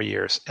 4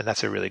 years, and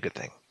that's a really good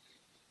thing.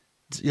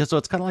 Yeah, so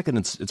it's kind of like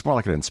it's more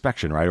like an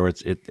inspection, right? Or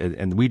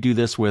and we do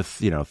this with,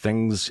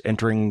 things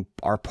entering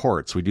our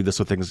ports. We do this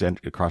with things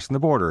crossing the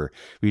border.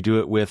 We do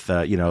it with,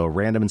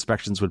 random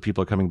inspections when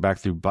people are coming back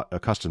through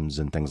customs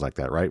and things like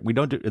that, right? We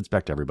don't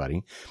inspect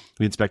everybody.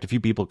 We inspect a few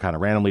people kind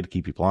of randomly to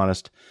keep people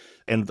honest.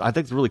 And I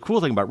think the really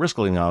cool thing about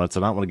risk-limiting audits,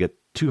 and I don't want to get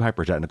too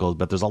hyper-technical,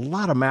 but there's a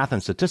lot of math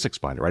and statistics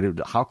behind it,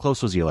 right? How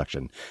close was the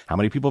election? How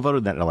many people voted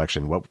in that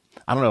election?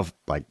 I don't know if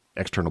like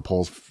external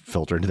polls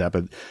filter into that,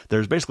 but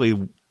there's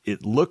basically,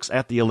 it looks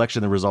at the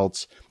election, the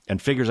results,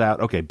 and figures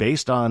out, okay,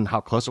 based on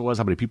how close it was,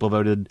 how many people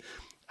voted,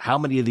 how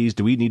many of these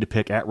do we need to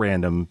pick at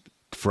random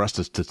for us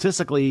to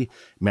statistically,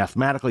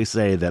 mathematically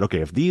say that,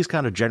 okay, if these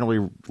kind of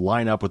generally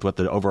line up with what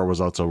the overall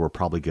results are, we're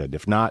probably good.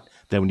 If not,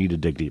 then we need to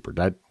dig deeper.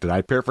 Did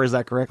I paraphrase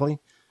that correctly?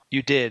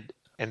 You did.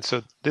 And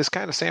so this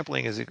kind of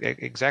sampling is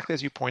exactly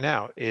as you point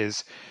out,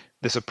 is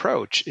this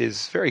approach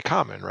is very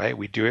common, right?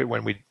 We do it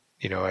when we,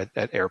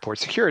 at airport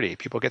security,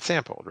 people get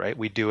sampled, right?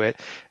 We do it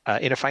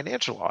in a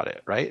financial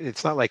audit, right?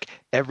 It's not like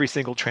every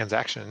single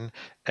transaction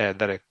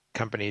that a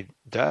company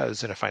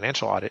does in a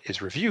financial audit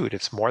is reviewed.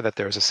 It's more that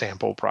there's a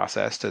sample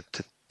process to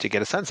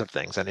get a sense of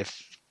things. And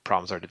if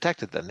problems are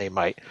detected, then they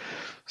might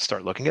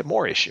start looking at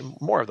more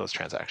of those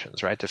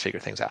transactions, right, to figure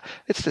things out.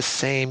 It's the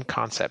same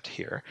concept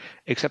here,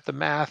 except the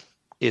math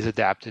is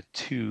adapted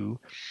to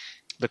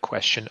the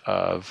question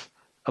of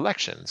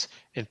elections.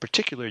 In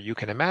particular, you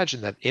can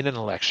imagine that in an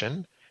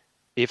election,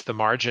 if the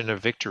margin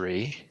of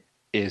victory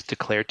is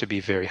declared to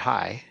be very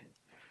high,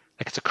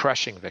 like it's a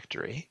crushing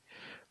victory,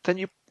 then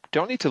you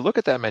don't need to look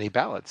at that many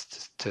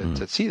ballots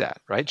to see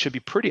that, right? It should be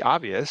pretty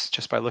obvious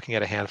just by looking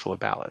at a handful of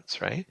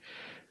ballots, right?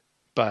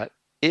 But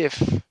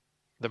if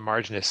the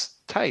margin is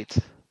tight,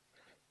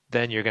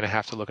 then you're going to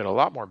have to look at a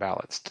lot more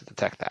ballots to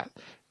detect that.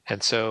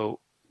 And so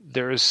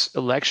there's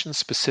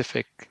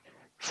election-specific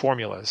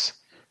formulas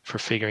for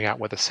figuring out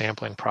what the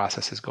sampling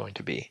process is going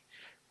to be,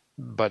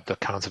 but the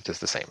concept is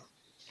the same.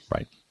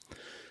 Right.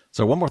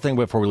 So one more thing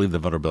before we leave the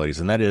vulnerabilities,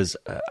 and that is,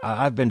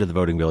 I've been to the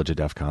voting village at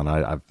DEF CON.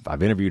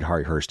 I've interviewed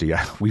Harry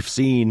Hursty. We've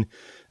seen,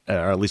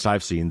 or at least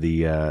I've seen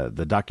the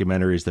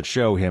documentaries that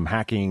show him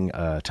hacking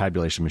a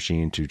tabulation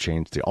machine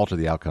to alter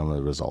the outcome of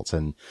the results.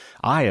 And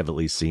I have at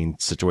least seen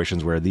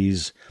situations where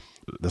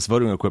this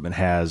voting equipment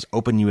has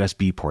open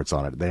USB ports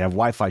on it. They have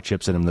Wi-Fi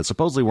chips in them that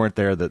supposedly weren't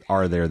there that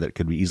are there that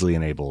could be easily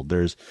enabled.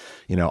 There's,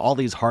 all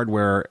these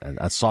hardware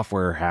and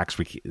software hacks.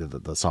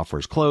 The software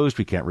is closed.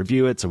 We can't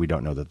review it, so we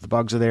don't know that the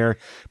bugs are there.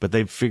 But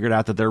they've figured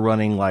out that they're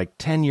running like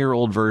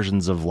 10-year-old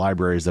versions of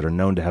libraries that are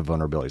known to have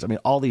vulnerabilities. I mean,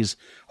 all these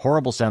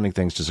horrible sounding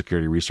things to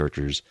security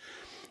researchers.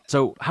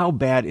 So how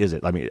bad is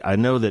it? I mean, I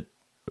know that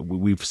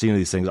we've seen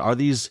these things. Are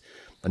these,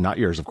 not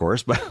yours, of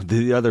course, but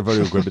the other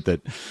voting equipment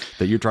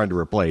that you're trying to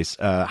replace,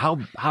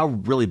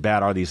 how really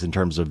bad are these in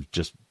terms of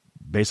just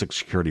basic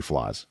security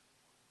flaws?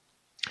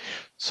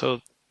 So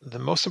the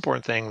most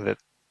important thing that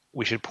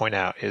we should point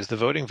out is the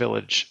Voting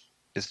Village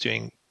is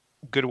doing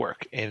good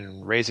work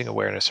in raising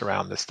awareness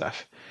around this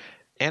stuff.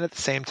 And at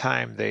the same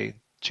time, they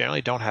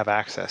generally don't have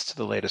access to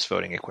the latest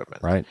voting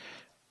equipment. Right.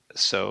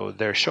 So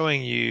they're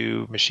showing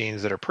you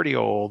machines that are pretty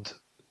old,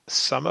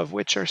 some of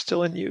which are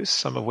still in use,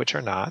 some of which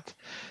are not.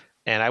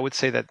 And I would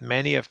say that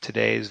many of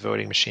today's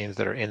voting machines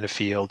that are in the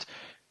field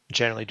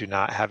generally do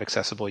not have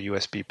accessible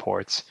USB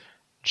ports,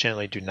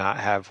 generally do not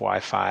have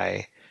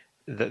Wi-Fi.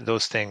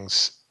 Those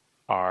things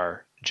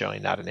are generally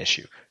not an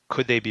issue.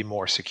 Could they be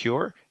more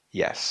secure?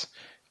 Yes.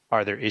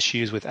 Are there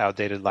issues with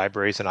outdated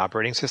libraries and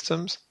operating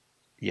systems?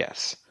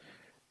 Yes.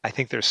 I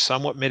think they're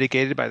somewhat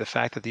mitigated by the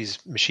fact that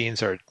these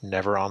machines are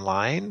never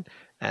online,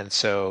 and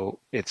so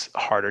it's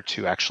harder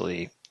to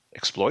actually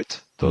exploit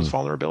those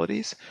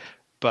vulnerabilities.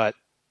 But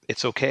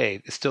it's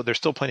okay. There's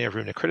still plenty of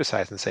room to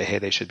criticize and say, hey,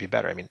 they should be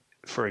better. I mean,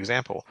 for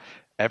example,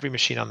 every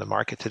machine on the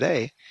market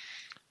today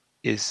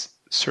is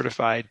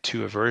certified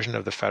to a version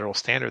of the federal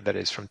standard that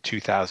is from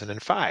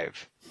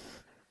 2005.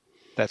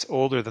 That's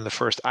older than the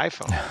first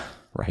iPhone.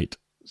 Right.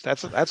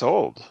 That's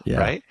old, Yeah.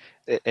 right?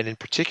 And in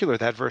particular,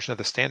 that version of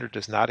the standard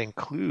does not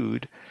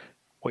include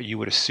what you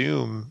would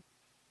assume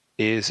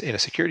is in a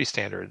security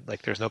standard.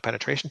 Like there's no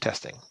penetration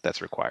testing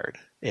that's required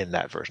in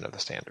that version of the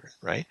standard,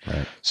 right?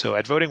 So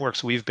at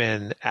VotingWorks, we've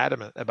been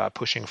adamant about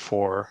pushing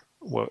for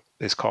what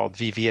is called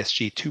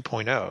VVSG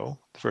 2.0,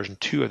 version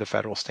 2 of the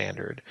federal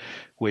standard,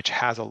 which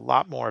has a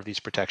lot more of these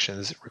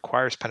protections. It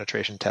requires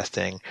penetration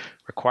testing,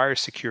 requires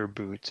secure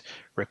boot,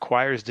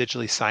 requires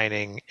digitally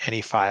signing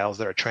any files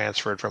that are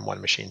transferred from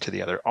one machine to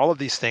the other. All of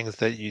these things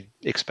that you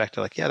expect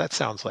to yeah, that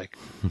sounds like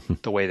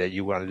the way that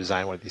you want to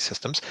design one of these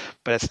systems,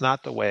 but it's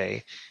not the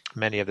way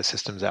many of the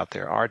systems out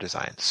there are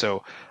designed.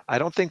 So I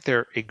don't think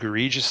they're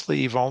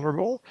egregiously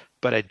vulnerable,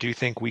 but I do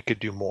think we could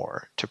do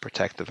more to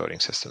protect the voting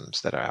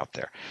systems that are out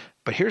there.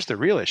 But here's the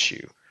real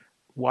issue.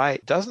 Why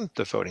doesn't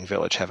the voting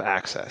village have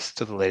access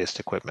to the latest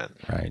equipment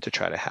to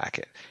try to hack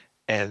it?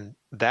 And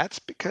that's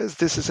because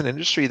this is an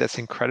industry that's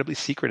incredibly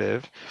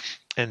secretive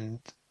and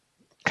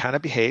kind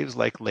of behaves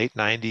like late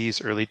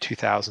 90s, early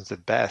 2000s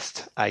at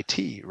best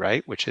IT,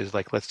 right? Which is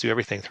like, let's do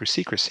everything through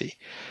secrecy.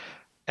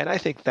 And I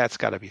think that's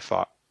got to be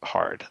fought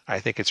hard. I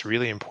think it's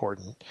really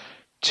important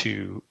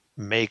to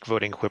make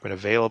voting equipment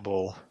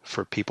available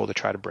for people to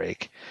try to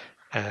break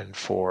and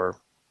for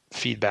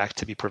feedback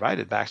to be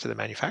provided back to the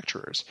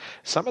manufacturers.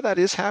 Some of that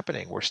is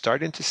happening. We're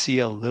starting to see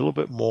a little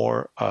bit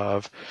more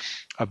of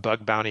a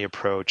bug bounty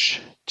approach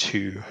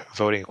to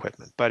voting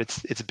equipment, but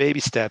it's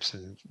baby steps,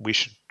 and we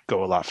should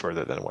go a lot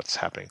further than what's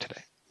happening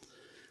today.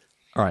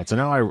 All right. So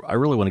now I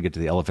really want to get to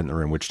the elephant in the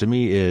room, which to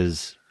me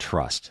is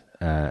trust.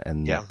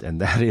 And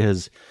that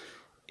is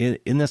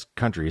in this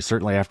country,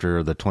 certainly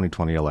after the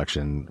 2020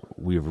 election,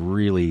 we've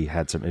really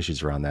had some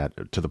issues around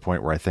that, to the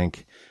point where I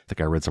think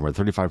I read somewhere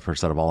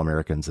 35% of all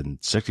Americans and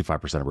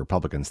 65% of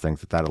Republicans think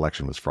that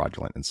election was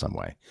fraudulent in some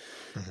way.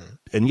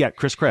 And yet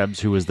Chris Krebs,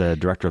 who was the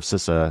director of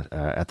CISA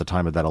at the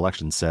time of that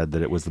election, said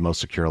that it was the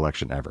most secure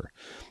election ever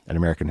in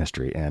American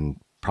history, and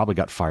probably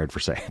got fired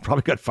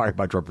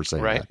by Trump for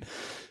saying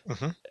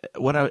that.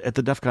 When at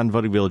the DEF CON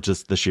Voting Village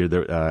this year,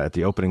 at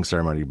the opening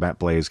ceremony, Matt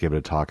Blaze gave it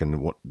a talk,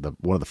 and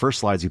one of the first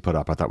slides he put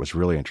up I thought was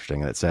really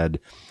interesting, and it said,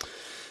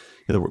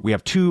 we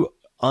have two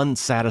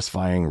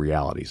unsatisfying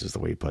realities, is the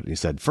way he put it. He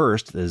said,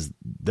 first is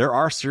there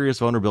are serious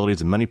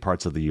vulnerabilities in many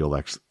parts of the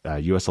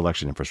U.S.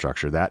 election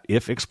infrastructure that,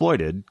 if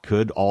exploited,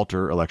 could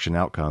alter election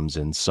outcomes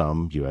in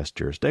some U.S.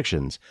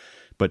 jurisdictions.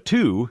 But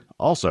two,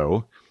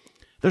 also,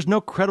 there's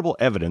no credible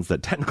evidence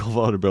that technical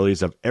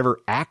vulnerabilities have ever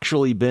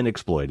actually been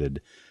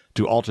exploited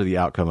to alter the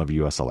outcome of a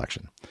U.S.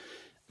 election.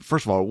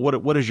 First of all,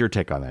 what is your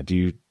take on that?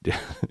 Do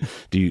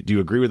you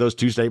agree with those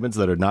two statements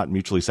that are not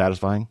mutually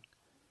satisfying?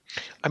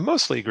 I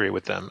mostly agree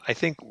with them. I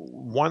think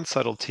one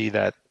subtlety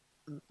that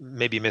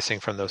may be missing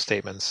from those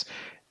statements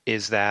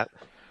is that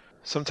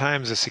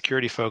sometimes as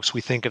security folks,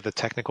 we think of the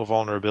technical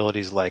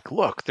vulnerabilities like,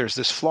 look, there's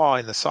this flaw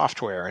in the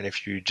software, and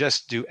if you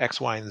just do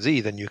X, Y, and Z,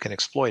 then you can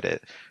exploit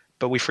it.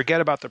 But we forget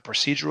about the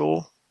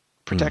procedural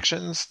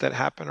protections that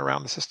happen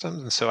around the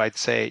systems. And so I'd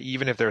say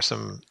even if there's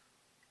some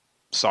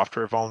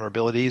software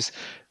vulnerabilities,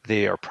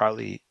 they are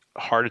probably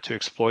harder to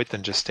exploit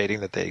than just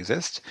stating that they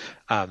exist.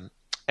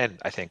 And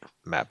I think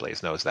Matt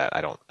Blaze knows that.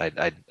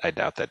 I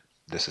doubt that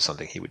this is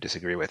something he would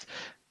disagree with.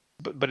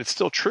 But it's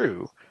still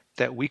true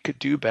that we could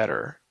do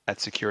better at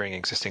securing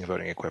existing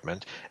voting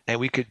equipment, and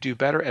we could do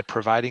better at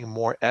providing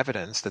more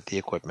evidence that the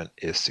equipment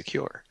is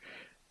secure.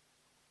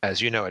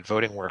 As you know, at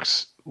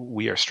VotingWorks,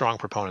 we are strong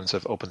proponents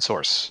of open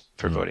source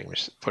for voting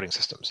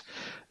systems.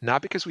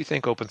 Not because we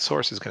think open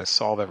source is going to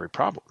solve every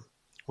problem.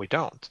 We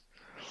don't.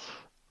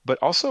 But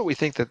also we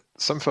think that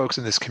some folks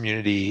in this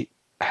community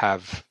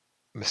have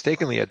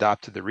mistakenly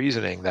adopted the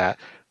reasoning that,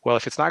 well,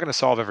 if it's not going to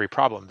solve every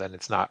problem, then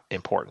it's not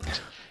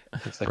important.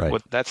 It's like, right.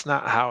 Well, that's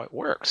not how it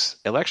works.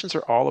 Elections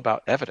are all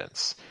about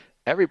evidence.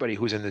 Everybody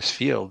who's in this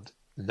field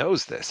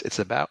knows this. It's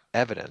about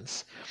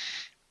evidence.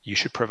 You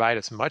should provide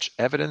as much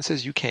evidence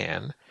as you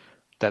can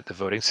that the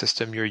voting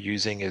system you're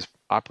using is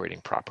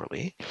operating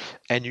properly.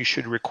 And you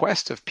should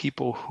request of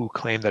people who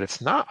claim that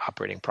it's not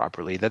operating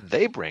properly that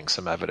they bring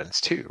some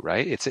evidence too,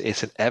 right? It's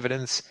an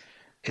evidence.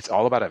 It's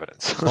all about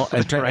evidence. Well,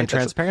 and, right? and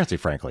transparency,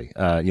 frankly,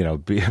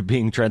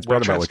 being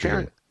transparent about what you're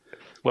doing.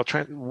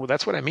 Well,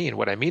 that's what I mean.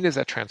 What I mean is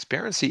that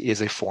transparency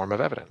is a form of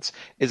evidence.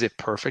 Is it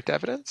perfect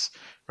evidence?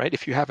 Right?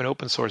 If you have an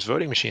open source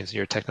voting machines and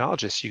you're a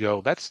technologist, you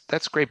go,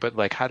 that's great, but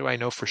like, how do I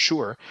know for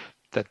sure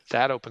that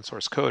that open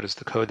source code is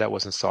the code that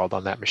was installed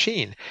on that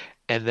machine?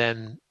 And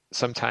then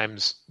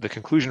sometimes the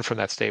conclusion from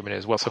that statement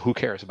is, well, so who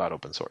cares about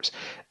open source?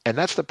 And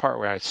that's the part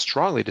where I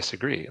strongly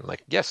disagree. I'm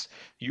like, yes,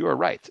 you are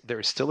right. There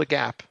is still a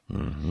gap.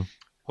 Mm-hmm.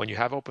 When you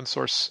have an open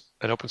source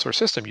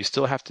system, you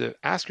still have to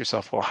ask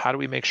yourself, well, how do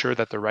we make sure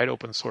that the right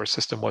open source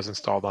system was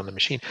installed on the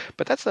machine?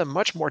 But that's a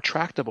much more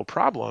tractable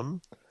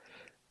problem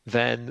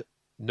than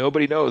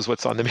nobody knows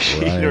what's on the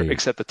machine Right.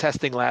 except the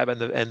testing lab and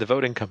the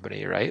voting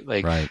company, right?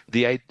 Like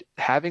Right.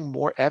 having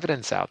more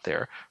evidence out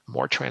there,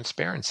 more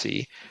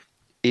transparency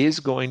is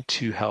going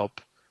to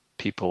help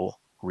people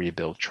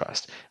rebuild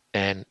trust.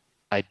 And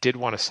I did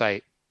want to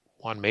cite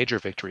one major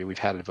victory we've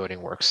had at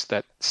VotingWorks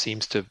that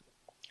seems to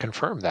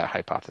confirm that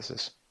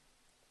hypothesis.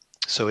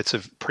 So it's a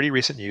pretty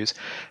recent news.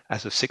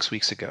 As of 6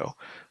 weeks ago,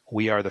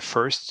 we are the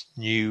first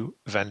new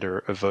vendor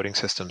of voting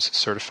systems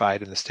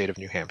certified in the state of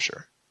New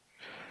Hampshire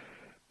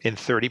in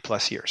 30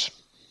 plus years.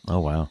 Oh,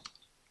 wow.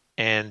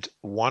 And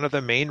one of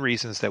the main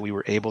reasons that we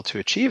were able to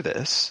achieve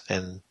this,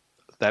 and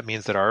that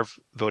means that our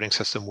voting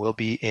system will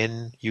be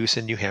in use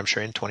in New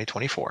Hampshire in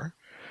 2024.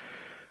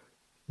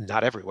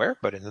 Not everywhere,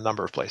 but in a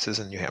number of places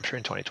in New Hampshire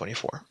in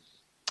 2024.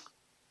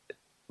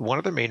 One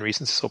of the main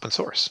reasons is open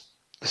source.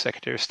 The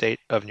Secretary of State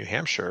of New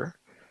Hampshire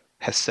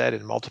has said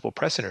in multiple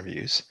press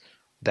interviews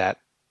that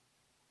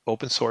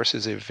open source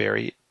is a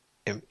very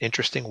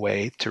interesting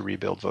way to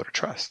rebuild voter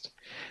trust.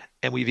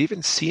 And we've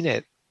even seen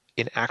it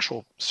in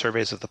actual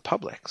surveys of the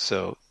public.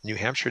 So New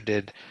Hampshire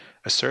did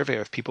a survey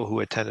of people who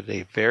attended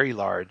a very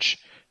large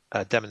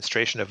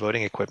demonstration of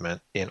voting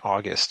equipment in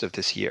August of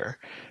this year.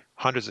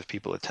 Hundreds of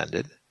people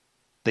attended.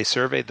 They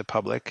surveyed the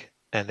public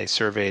and they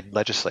surveyed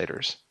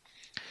legislators.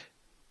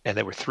 And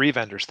there were 3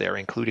 vendors there,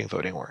 including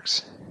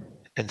VotingWorks.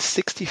 And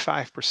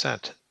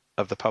 65%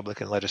 of the public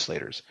and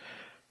legislators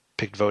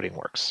picked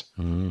VotingWorks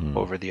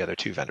over the other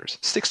 2 vendors.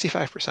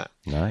 65%.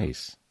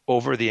 Nice.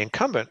 Over the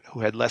incumbent,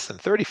 who had less than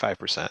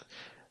 35%,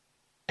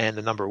 and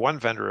the number 1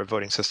 vendor of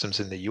voting systems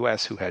in the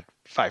US, who had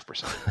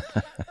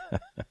 5%.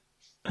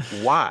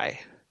 Why?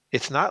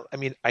 It's not, I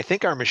mean, I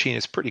think our machine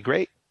is pretty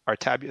great.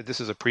 This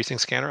is a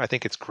precinct scanner. I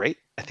think it's great.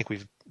 I think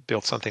we've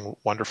built something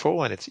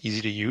wonderful and it's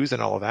easy to use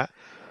and all of that.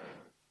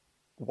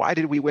 Why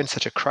did we win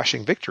such a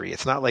crushing victory?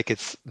 It's not like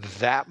it's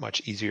that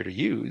much easier to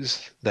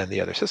use than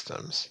the other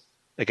systems.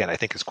 Again, I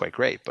think it's quite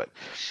great, but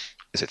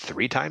is it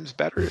 3 times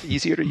better,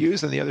 easier to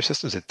use than the other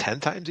systems? Is it 10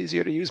 times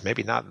easier to use?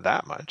 Maybe not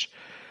that much.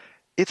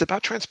 It's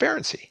about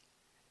transparency.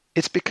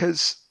 It's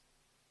because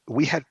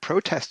we had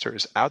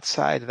protesters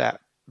outside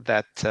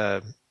that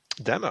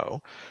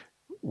demo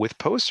with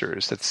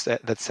posters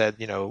that said,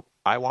 you know,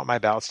 I want my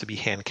ballots to be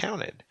hand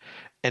counted.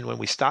 And when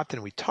we stopped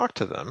and we talked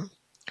to them,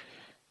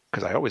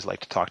 because I always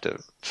like to talk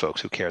to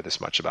folks who care this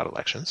much about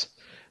elections,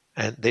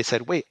 and they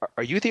said, wait,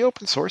 are you the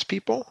open source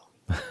people?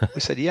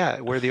 We said,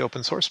 yeah, we're the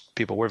open source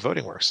people. We're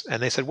VotingWorks.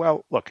 And they said,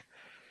 well, look,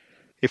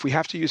 if we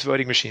have to use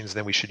voting machines,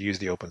 then we should use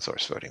the open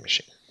source voting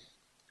machine.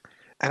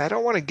 And I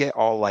don't want to get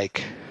all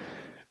like,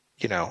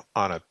 you know,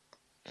 on a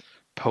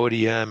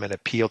podium and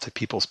appeal to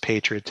people's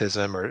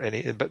patriotism or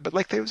any, but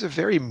like there was a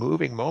very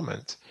moving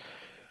moment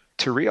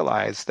to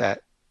realize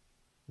that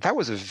that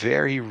was a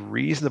very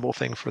reasonable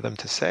thing for them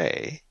to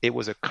say. It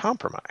was a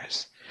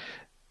compromise.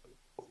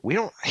 We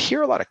don't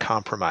hear a lot of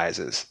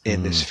compromises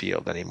in this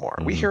field anymore.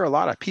 We hear a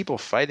lot of people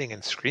fighting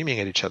and screaming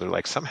at each other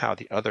like somehow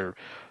the other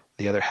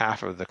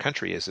half of the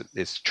country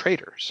is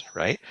traitors,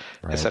 right?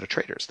 A set of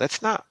traitors.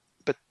 That's not,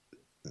 but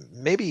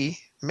maybe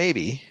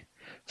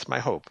it's my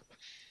hope.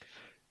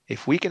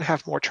 If we can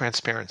have more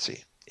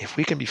transparency, if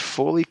we can be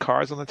fully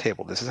cards on the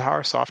table, this is how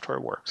our software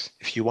works.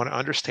 If you want to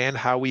understand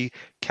how we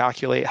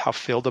calculate how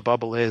filled a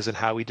bubble is and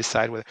how we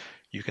decide whether,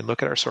 you can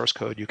look at our source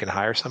code. You can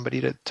hire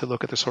somebody to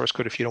look at the source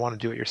code if you don't want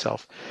to do it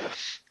yourself.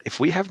 If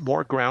we have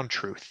more ground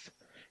truth,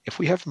 if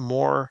we have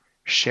more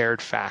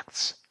shared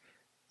facts,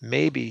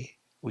 maybe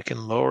we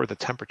can lower the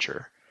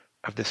temperature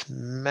of this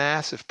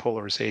massive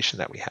polarization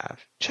that we have.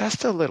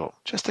 Just a little,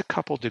 just a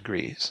couple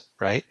degrees,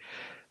 right?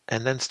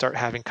 And then start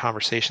having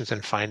conversations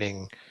and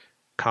finding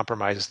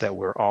compromises that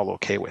we're all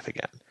okay with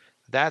again.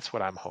 That's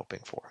what I'm hoping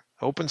for.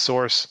 Open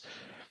source,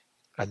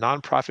 a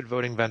nonprofit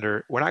voting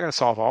vendor, we're not going to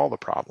solve all the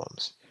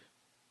problems,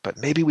 but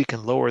maybe we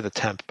can lower the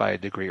temp by a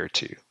degree or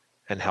 2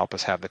 and help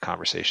us have the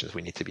conversations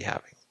we need to be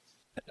having.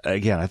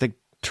 Again, I think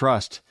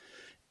trust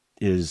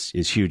is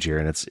huge here.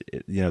 And it's,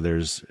 you know,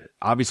 there's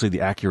obviously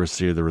the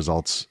accuracy of the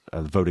results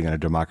of voting in a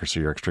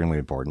democracy are extremely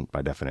important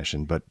by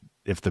definition. But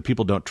if the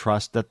people don't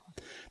trust that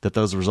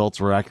those results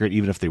were accurate,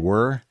 even if they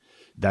were,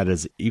 that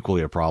is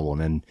equally a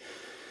problem. And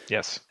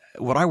yes,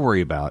 what I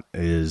worry about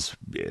is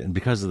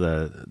because of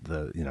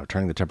the you know,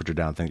 turning the temperature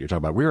down thing that you're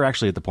talking about, we were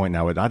actually at the point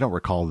now, and I don't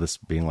recall this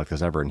being like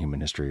this ever in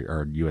human history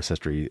or U.S.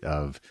 history,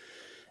 of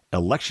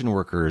election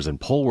workers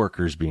and poll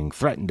workers being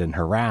threatened and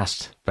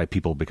harassed by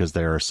people because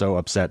they are so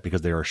upset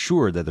because they are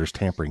sure that there's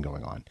tampering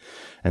going on,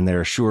 and they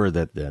are sure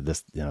that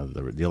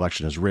the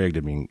election is rigged.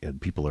 I mean,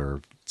 people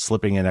are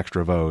slipping in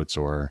extra votes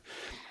or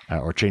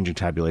changing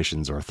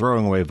tabulations or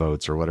throwing away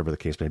votes or whatever the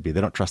case may be.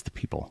 They don't trust the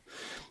people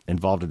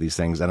involved in these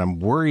things, and I'm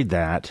worried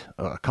that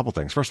a couple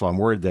things. First of all, I'm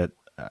worried that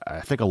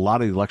I think a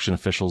lot of the election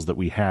officials that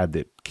we had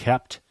that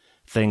kept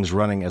things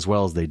running as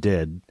well as they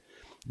did,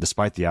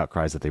 despite the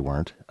outcries that they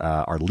weren't,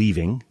 are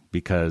leaving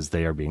because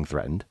they are being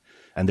threatened.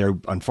 And they're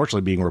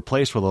unfortunately being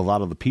replaced with a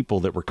lot of the people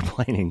that were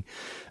complaining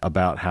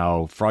about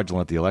how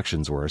fraudulent the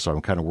elections were. So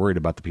I'm kind of worried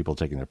about the people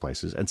taking their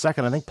places. And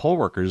second, I think poll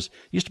workers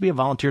used to be a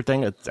volunteer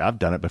thing. I've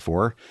done it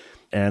before.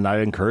 And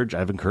I've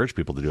encouraged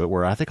people to do it,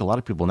 where I think a lot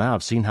of people now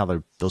have seen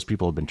how those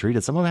people have been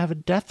treated. Some of them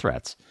have death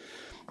threats.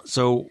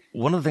 So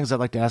one of the things I'd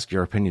like to ask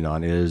your opinion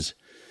on is,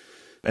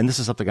 and this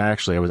is something I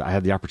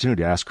had the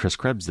opportunity to ask Chris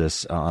Krebs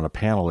this on a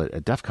panel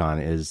at DEF CON,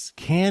 is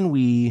can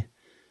we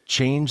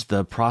change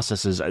the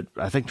processes?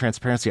 I think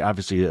transparency,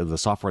 obviously the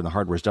software and the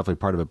hardware is definitely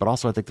part of it, but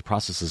also I think the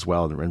process as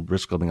well and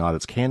risk limiting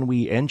audits. Can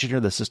we engineer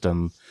the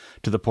system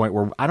to the point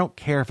where I don't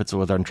care if it's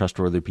with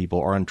untrustworthy people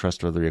or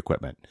untrustworthy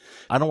equipment?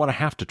 I don't want to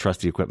have to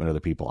trust the equipment of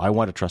the people. I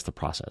want to trust the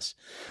process.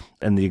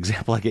 And the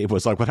example I gave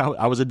was like when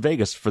I was in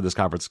Vegas for this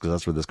conference, because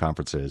that's where this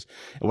conference is.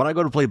 And when I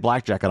go to play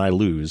blackjack and I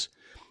lose,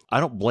 I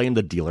don't blame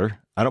the dealer.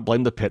 I don't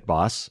blame the pit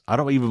boss. I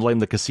don't even blame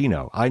the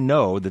casino. I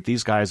know that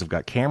these guys have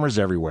got cameras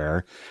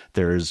everywhere.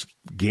 There's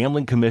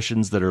gambling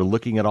commissions that are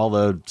looking at all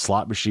the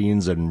slot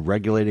machines and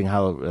regulating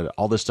how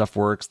all this stuff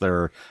works.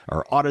 There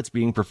are audits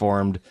being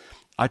performed.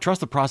 I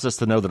trust the process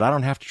to know that I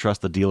don't have to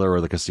trust the dealer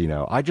or the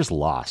casino. I just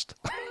lost.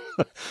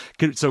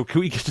 So can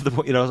we get to the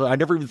point, I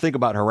never even think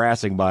about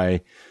harassing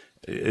by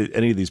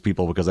any of these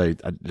people because I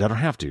don't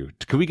have to.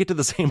 Can we get to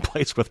the same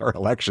place with our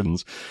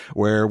elections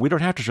where we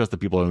don't have to trust the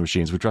people and the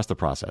machines? We trust the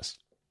process.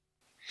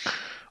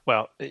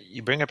 Well,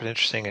 you bring up an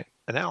interesting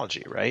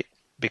analogy, right?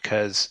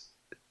 Because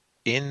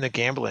in the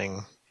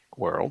gambling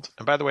world,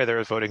 and by the way, there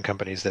are voting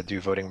companies that do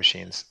voting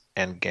machines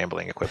and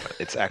gambling equipment.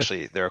 It's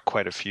actually, there are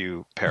quite a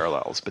few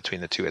parallels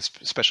between the two,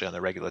 especially on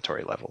the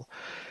regulatory level.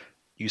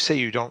 You say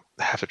you don't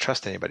have to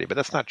trust anybody, but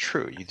that's not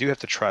true. You do have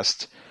to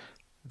trust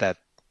that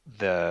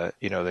the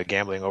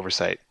gambling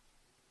oversight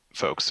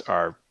folks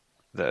are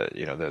the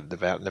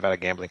Nevada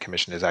Gambling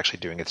Commission is actually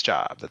doing its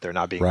job, that they're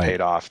not being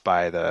paid off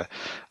by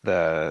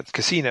the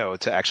casino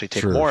to actually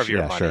take more of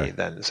your money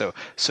than so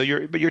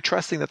you're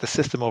trusting that the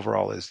system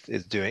overall is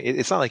doing it.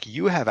 It's not like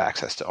you have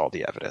access to all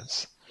the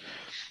evidence.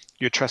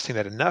 You're trusting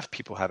that enough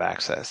people have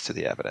access to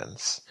the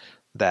evidence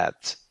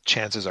that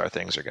chances are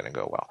things are going to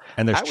go well.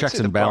 And there's checks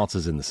and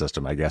balances in the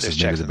system, I guess,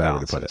 is maybe the better way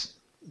to put it.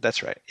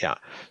 That's right. Yeah.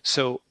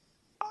 So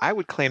I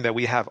would claim that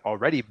we have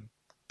already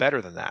better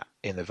than that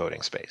in the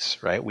voting space,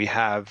 right? We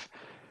have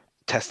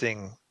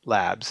testing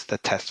labs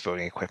that test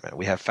voting equipment.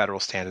 We have federal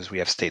standards. We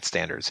have state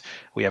standards.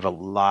 We have a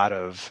lot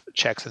of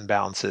checks and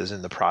balances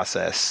in the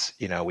process.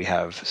 We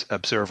have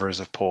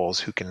observers of polls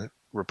who can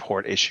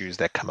report issues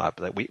that come up.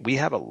 Like we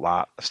have a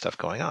lot of stuff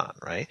going on,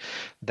 right?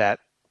 That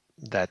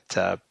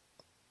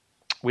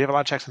we have a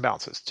lot of checks and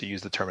balances, to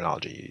use the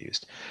terminology you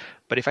used.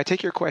 But if I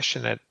take your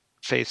question at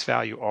face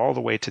value all the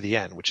way to the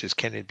end, which is,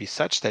 can it be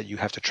such that you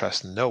have to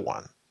trust no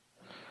one?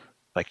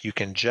 Like you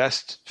can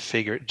just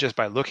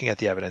by looking at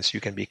the evidence, you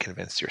can be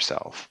convinced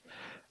yourself.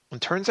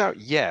 And turns out,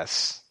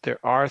 yes, there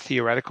are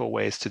theoretical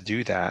ways to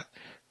do that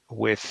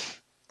with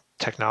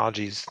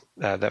technologies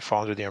that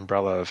fall under the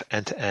umbrella of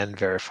end-to-end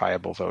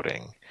verifiable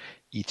voting.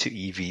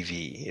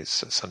 E2EVV is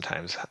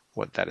sometimes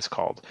what that is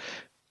called.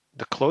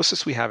 The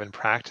closest we have in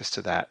practice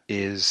to that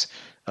is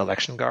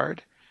Election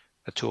Guard,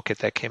 a toolkit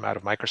that came out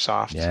of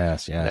Microsoft.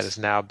 Yes. That is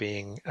now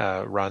being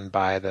run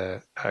by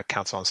the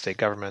Council on State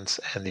Governments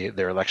and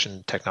their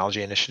Election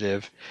Technology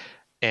Initiative.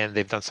 And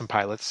they've done some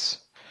pilots,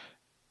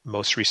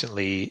 most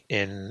recently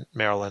in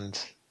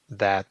Maryland,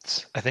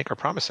 that I think are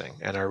promising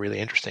and are really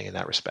interesting in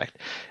that respect.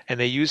 And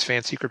they use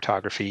fancy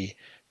cryptography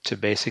to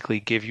basically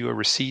give you a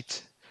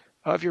receipt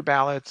of your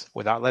ballot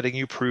without letting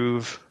you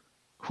prove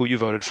who you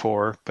voted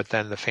for, but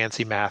then the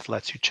fancy math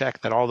lets you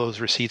check that all those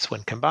receipts,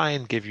 when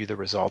combined, give you the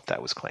result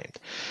that was claimed.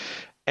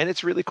 And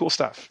it's really cool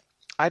stuff.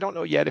 I don't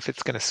know yet if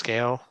it's going to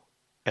scale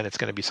and it's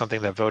going to be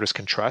something that voters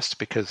can trust,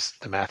 because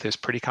the math is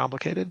pretty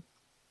complicated.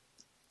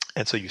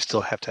 And so you still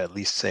have to at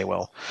least say,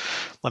 well,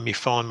 let me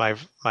phone my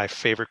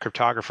favorite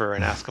cryptographer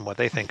and ask them what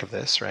they think of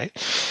this, right?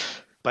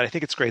 But I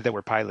think it's great that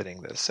we're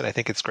piloting this, and I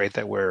think it's great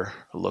that we're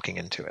looking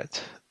into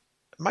it.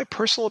 My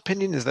personal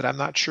opinion is that I'm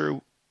not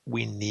sure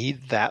we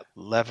need that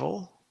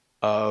level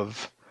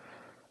of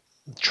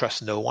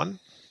trust no one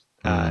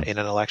in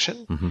an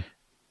election. Mm-hmm.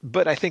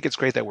 But I think it's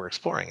great that we're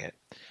exploring it.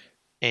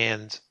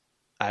 And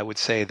I would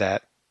say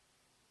that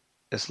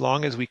as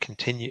long as we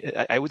continue,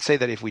 I would say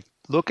that if we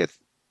look at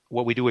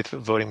what we do with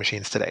voting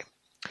machines today,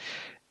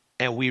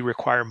 and we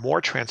require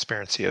more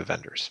transparency of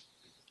vendors,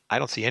 I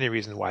don't see any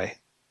reason why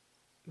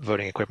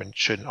voting equipment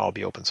shouldn't all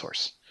be open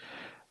source.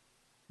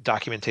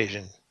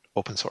 Documentation,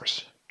 open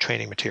source.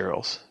 Training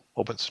materials,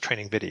 open.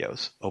 Training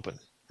videos, open,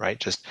 right?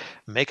 Just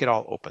make it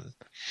all open.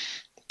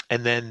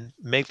 And then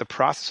make the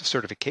process of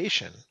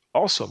certification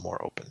also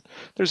more open.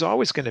 There's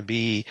always going to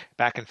be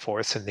back and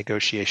forth and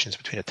negotiations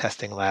between a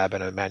testing lab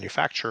and a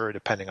manufacturer,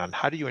 depending on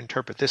how do you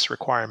interpret this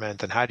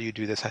requirement and how do you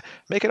do this.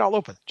 Make it all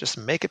open. Just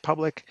make it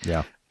public.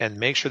 Yeah. And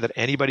make sure that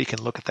anybody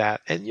can look at that.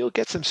 And you'll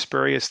get some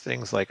spurious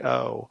things like,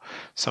 oh,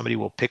 somebody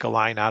will pick a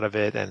line out of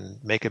it and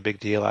make a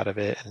big deal out of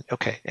it. And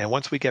okay. And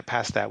once we get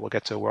past that, we'll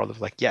get to a world of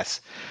like, yes,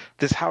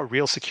 this is how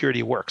real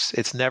security works.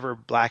 It's never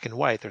black and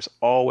white. There's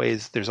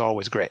always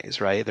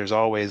grays, right? There's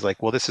always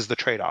like, well, this is the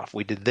trade-off.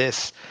 We did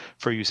this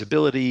for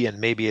usability, and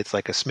maybe it's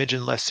like a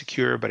smidgen less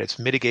secure, but it's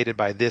mitigated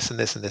by this and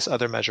this and this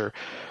other measure.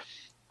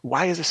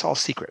 Why is this all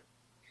secret?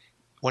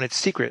 When it's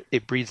secret,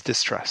 it breeds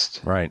distrust.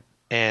 Right.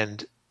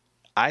 And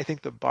I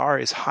think the bar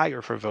is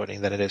higher for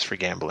voting than it is for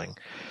gambling,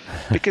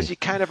 because you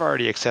kind of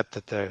already accept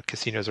that the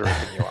casinos are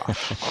ripping you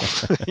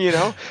off,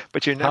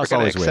 but you're never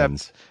going to accept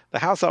wins. The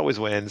house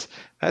always wins.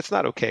 That's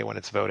not okay when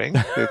it's voting.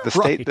 The state,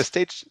 Right.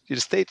 the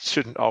state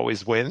shouldn't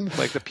always win.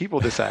 Like the people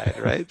decide,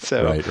 right?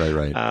 So,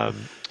 right.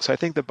 So I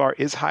think the bar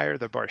is higher.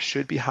 The bar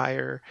should be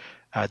higher.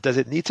 Does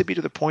it need to be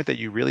to the point that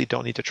you really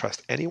don't need to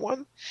trust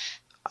anyone?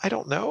 I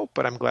don't know,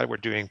 but I'm glad we're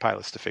doing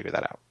pilots to figure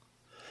that out.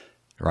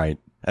 Right.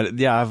 And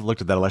yeah, I've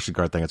looked at that election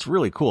card thing. It's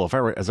really cool.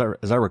 As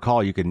I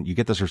recall, you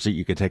get this receipt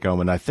you can take home,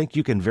 and I think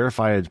you can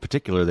verify in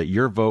particular that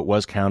your vote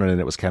was counted and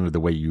it was counted the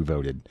way you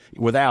voted,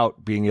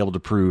 without being able to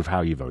prove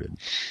how you voted.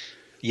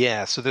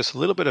 Yeah, so there's a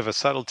little bit of a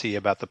subtlety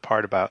about the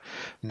part about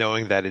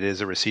knowing that it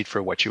is a receipt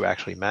for what you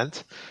actually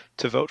meant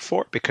to vote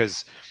for,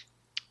 because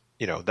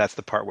that's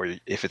the part where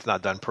if it's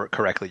not done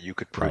correctly, you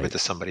could prove it to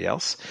somebody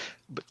else.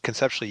 But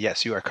conceptually,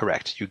 yes, you are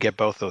correct. You get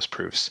both those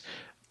proofs.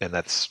 And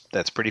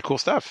that's pretty cool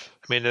stuff.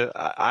 I mean,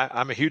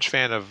 I'm a huge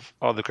fan of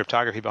all the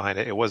cryptography behind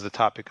it. It was the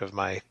topic of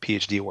my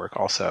PhD work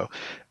also.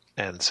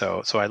 And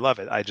so I love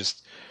it. I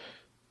just,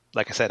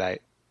 like I said,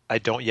 I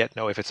don't yet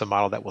know if it's a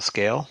model that will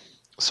scale.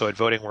 So at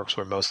VotingWorks,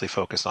 we're mostly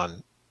focused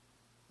on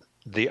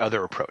the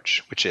other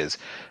approach, which is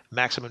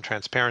maximum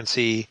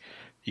transparency.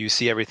 You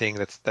see everything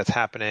that's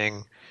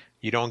happening.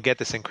 You don't get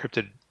this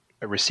encrypted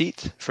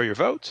receipt for your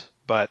vote,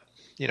 but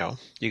you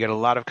get a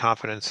lot of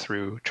confidence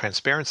through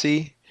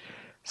transparency,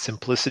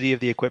 simplicity of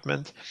the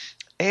equipment,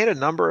 and a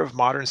number of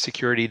modern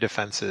security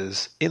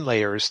defenses in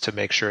layers to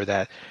make sure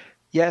that,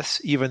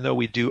 yes, even though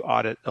we do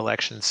audit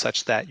elections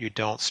such that you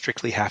don't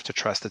strictly have to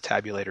trust the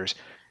tabulators,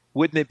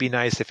 wouldn't it be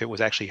nice if it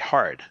was actually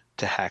hard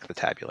to hack the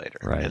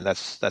tabulator? Right. And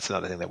that's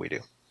another thing that we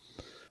do.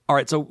 All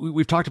right, so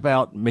we've talked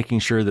about making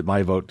sure that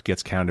my vote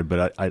gets counted,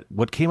 but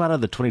what came out of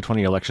the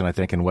 2020 election, I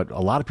think, and what a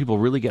lot of people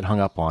really get hung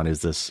up on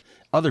is this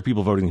other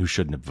people voting who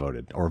shouldn't have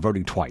voted, or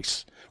voting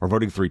twice, or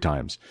voting 3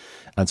 times.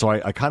 And so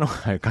I kind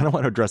of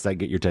want to address that,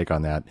 get your take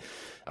on that.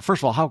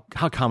 First of all,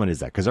 how common is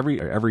that? Because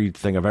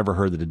everything I've ever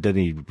heard that did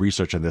any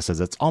research on this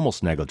says it's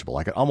almost negligible,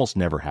 like it almost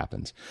never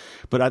happens.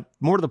 But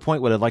more to the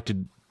point, what I'd like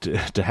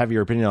to have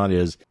your opinion on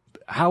is,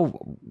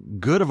 how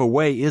good of a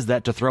way is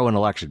that to throw an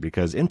election?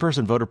 Because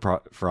in-person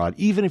voter fraud,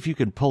 even if you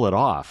can pull it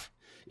off,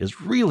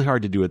 is really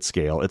hard to do at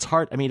scale. It's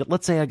hard. I mean,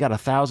 let's say I got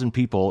 1,000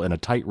 people in a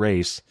tight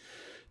race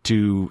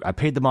I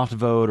paid them off to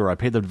vote, or I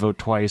paid them to vote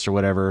twice, or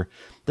whatever.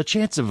 The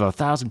chance of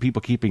 1,000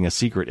 people keeping a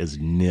secret is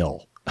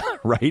nil,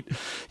 right?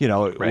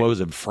 What was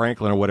it,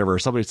 Franklin or whatever?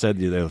 Somebody said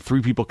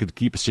 3 people could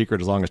keep a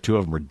secret as long as 2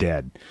 of them were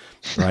dead,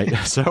 right?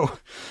 So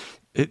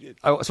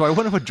I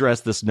want to address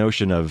this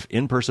notion of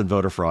in-person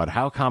voter fraud.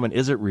 How common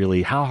is it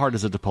really? How hard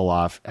is it to pull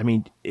off? I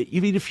mean,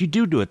 even if you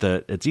do it,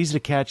 it's easy to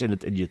catch,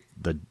 and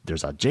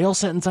there's a jail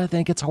sentence, I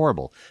think. It's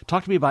horrible.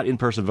 Talk to me about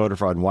in-person voter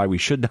fraud and why we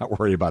should not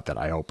worry about that,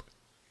 I hope.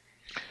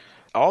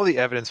 All the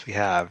evidence we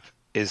have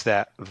is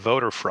that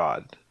voter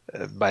fraud,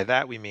 by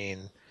that we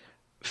mean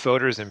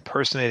voters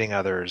impersonating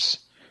others,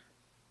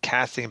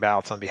 casting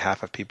ballots on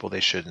behalf of people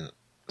they shouldn't,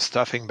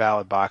 stuffing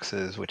ballot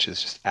boxes, which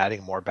is just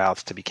adding more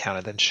ballots to be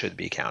counted than should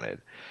be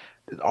counted.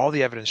 All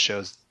the evidence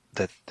shows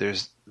that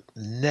there's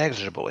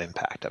negligible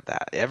impact of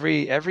that.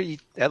 Every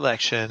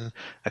election,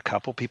 a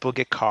couple people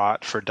get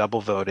caught for double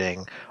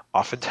voting.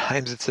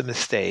 Oftentimes it's a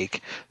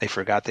mistake. They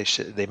forgot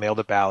they mailed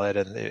a ballot,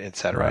 and et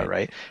cetera,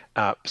 right?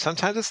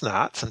 Sometimes it's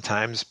not.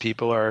 Sometimes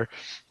people are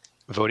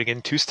voting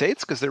in 2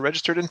 states because they're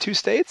registered in 2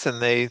 states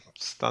and they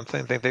don't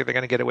think they're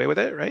going to get away with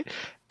it, right?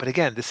 But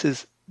again, this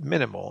is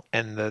minimal,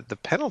 and the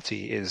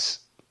penalty is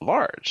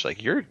large.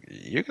 Like you're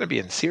going to be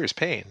in serious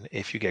pain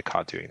if you get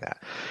caught doing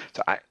that.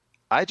 So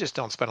I just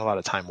don't spend a lot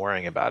of time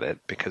worrying about it,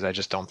 because I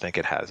just don't think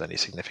it has any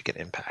significant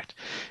impact.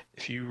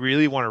 If you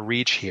really want to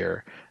reach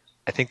here,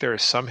 I think there are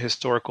some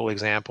historical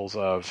examples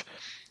of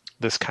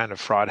this kind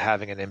of fraud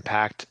having an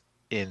impact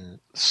in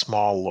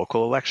small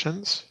local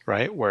elections,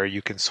 right? Where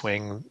you can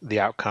swing the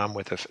outcome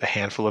with a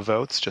handful of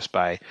votes just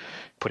by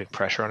putting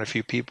pressure on a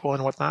few people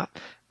and whatnot.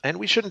 And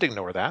we shouldn't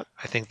ignore that.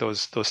 I think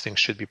those things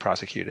should be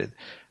prosecuted.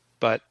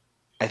 But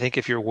I think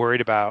if you're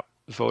worried about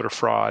voter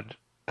fraud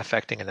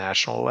affecting a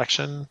national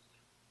election,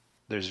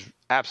 there's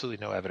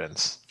absolutely no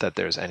evidence that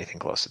there's anything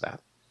close to that.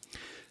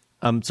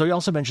 So you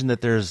also mentioned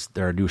that there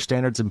are new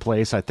standards in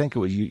place. I think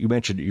you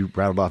mentioned you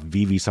rattled off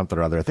VV something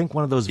or other. I think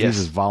one of those V's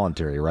is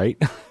voluntary, right?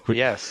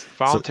 Yes,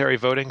 So voluntary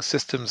voting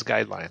systems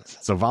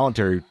guidelines. so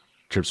voluntary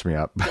trips me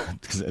up.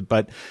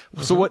 But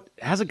so what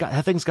have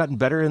things gotten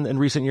better in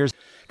recent years?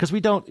 Because we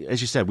don't,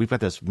 as you said, we've got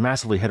this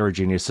massively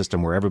heterogeneous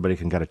system where everybody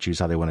can kind of choose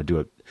how they want to do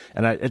it.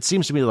 And it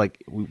seems to me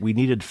like we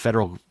needed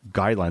federal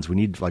guidelines. We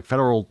need like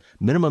federal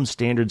minimum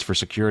standards for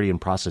security and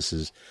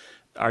processes.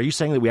 Are you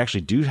saying that we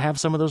actually do have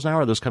some of those now?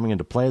 Are those coming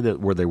into play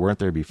where they weren't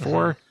there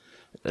before?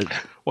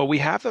 Well, we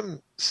have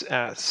them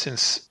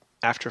since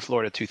after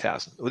Florida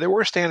 2000. There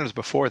were standards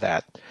before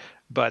that,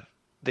 but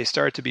they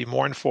started to be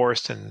more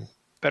enforced and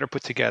better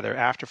put together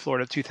after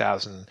Florida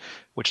 2000,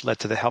 which led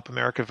to the Help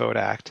America Vote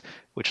Act,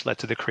 which led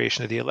to the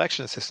creation of the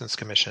Election Assistance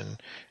Commission,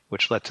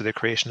 which led to the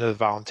creation of the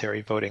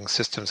Voluntary Voting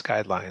Systems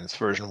Guidelines,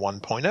 version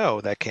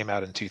 1.0, that came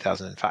out in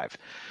 2005.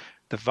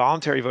 The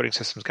voluntary voting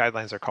systems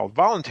guidelines are called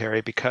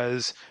voluntary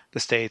because the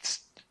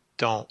states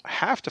don't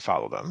have to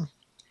follow them.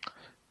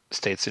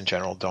 States in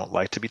general don't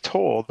like to be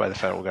told by the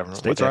federal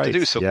government what they have to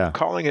do. So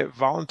calling it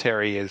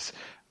voluntary is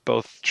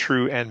both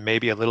true and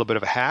maybe a little bit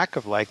of a hack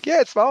of like, yeah,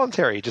 it's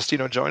voluntary. Just,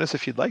 join us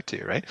if you'd like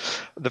to, right?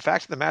 The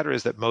fact of the matter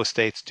is that most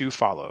states do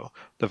follow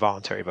the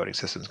voluntary voting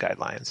systems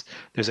guidelines.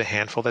 There's a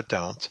handful that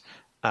don't.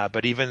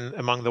 But even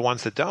among the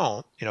ones that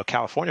don't,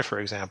 California, for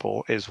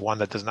example, is one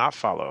that does not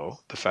follow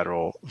the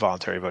federal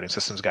voluntary voting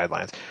systems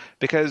guidelines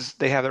because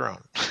they have their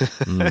own.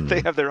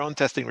 They have their own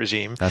testing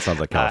regime. That sounds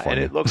like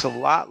California. And it looks a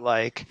lot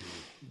like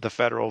the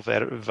federal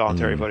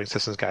voluntary voting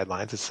systems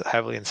guidelines. It's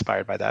heavily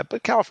inspired by that.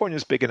 But California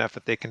is big enough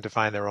that they can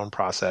define their own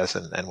process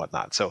and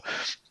whatnot. So,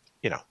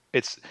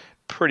 it's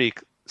pretty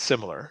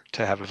similar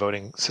to have a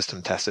voting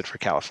system tested for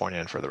California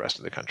and for the rest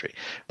of the country.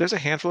 There's a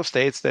handful of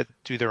states that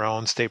do their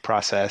own state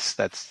process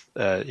that's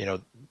a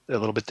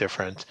little bit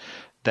different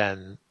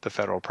than the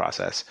federal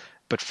process.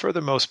 But for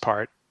the most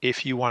part,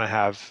 if you want to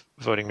have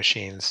voting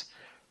machines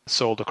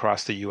sold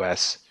across the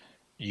U.S.,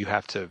 you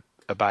have to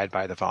abide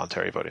by the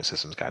voluntary voting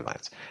systems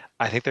guidelines.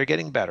 I think they're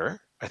getting better.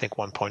 I think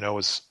 1.0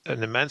 was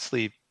an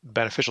immensely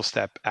beneficial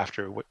step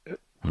after what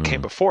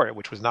came before it,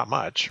 which was not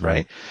much,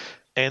 right?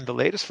 And the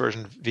latest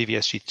version,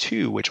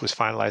 VVSG2, which was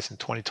finalized in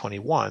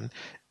 2021,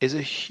 is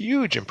a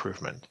huge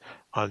improvement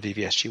on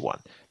VVSG1.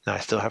 Now, I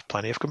still have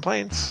plenty of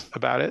complaints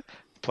about it,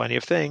 plenty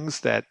of things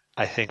that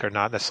I think are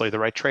not necessarily the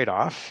right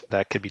trade-off,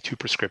 that could be too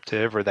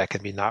prescriptive or that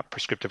can be not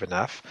prescriptive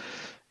enough.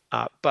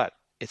 But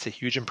it's a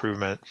huge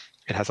improvement.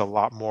 It has a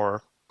lot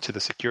more to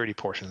the security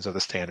portions of the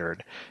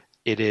standard.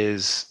 It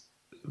is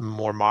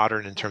more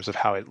modern in terms of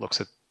how it looks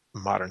at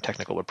modern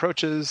technical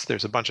approaches.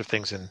 There's a bunch of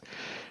things in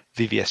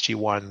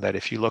VVSG1 that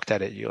if you looked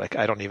at it, you're like,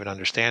 I don't even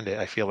understand it.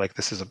 I feel like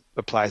this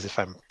applies if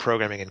I'm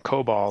programming in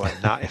COBOL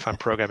and not if I'm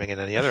programming in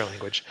any other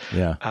language.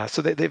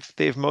 So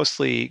they've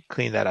mostly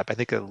cleaned that up. I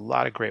think a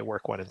lot of great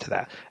work went into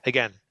that.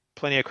 Again,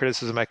 plenty of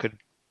criticism I could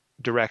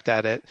direct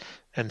at it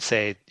and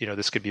say,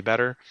 this could be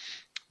better,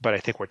 but I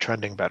think we're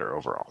trending better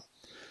overall.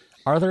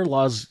 Are there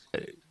laws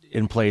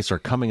in place or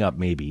coming up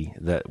maybe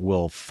that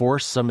will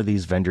force some of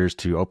these vendors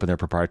to open their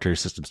proprietary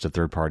systems to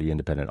third-party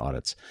independent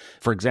audits?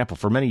 For example,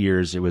 for many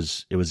years, it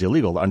was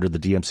illegal under the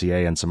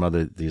DMCA and some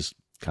other these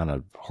kind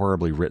of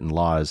horribly written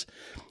laws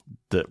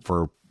that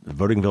for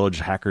voting village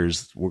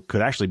hackers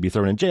could actually be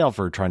thrown in jail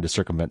for trying to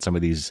circumvent some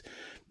of these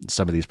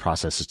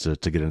processes to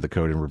get into the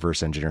code and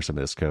reverse engineer some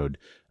of this code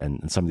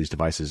and some of these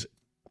devices.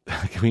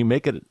 Can we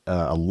make it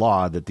a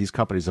law that these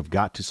companies have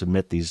got to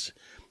submit these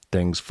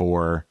things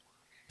for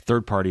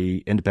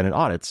third-party independent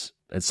audits,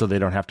 and so they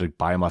don't have to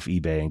buy them off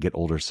eBay and get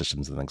older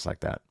systems and things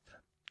like that?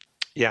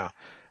 Yeah.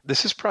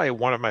 This is probably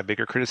one of my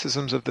bigger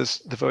criticisms of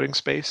the voting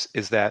space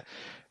is that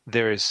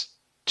there is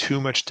too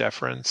much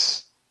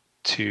deference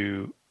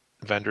to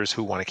vendors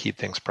who want to keep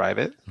things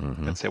private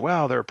and say,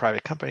 well, they're a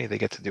private company. They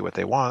get to do what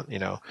they want.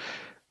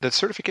 The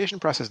certification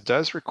process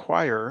does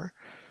require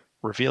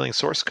revealing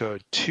source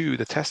code to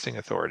the testing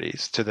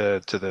authorities, to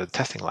the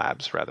testing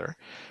labs rather.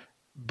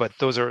 But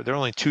there are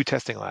only 2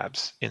 testing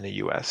labs in the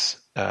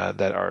U.S.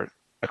 That are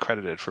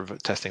accredited for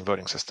testing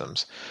voting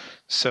systems.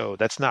 So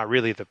that's not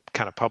really the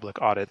kind of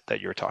public audit that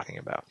you're talking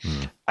about.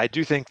 I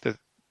do think that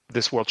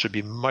this world should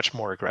be much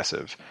more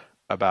aggressive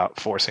about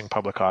forcing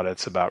public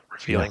audits, about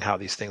revealing how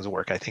these things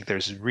work. I think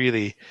there's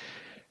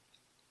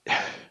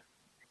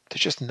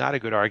just not a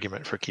good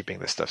argument for keeping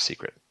this stuff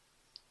secret.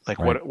 Like,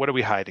 what are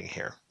we hiding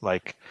here?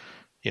 Like,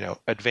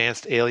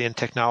 advanced alien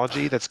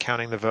technology that's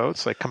counting the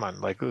votes. Like, come on,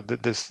 like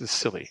this is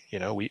silly.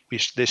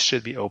 This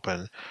should be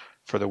open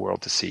for the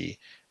world to see.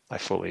 I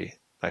fully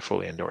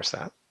endorse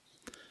that.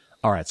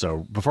 All right.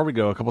 So before we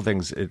go, a couple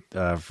things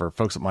for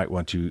folks that might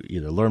want to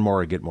either learn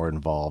more or get more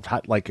involved.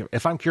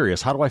 If I'm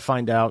curious, how do I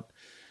find out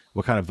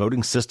what kind of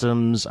voting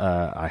systems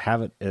I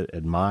have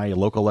at my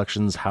local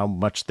elections, how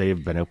much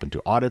they've been open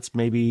to audits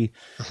maybe?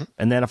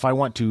 And then if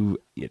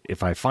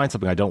I find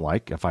something I don't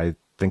like, if I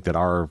think that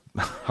our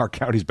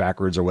county's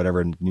backwards or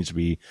whatever and needs to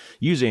be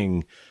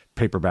using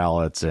paper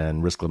ballots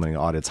and risk limiting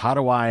audits, how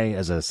do I,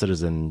 as a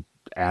citizen,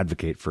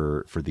 advocate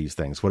for these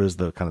things? What is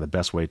the kind of the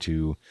best way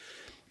to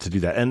to do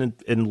that?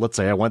 And let's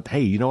say I went,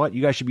 hey, you know what?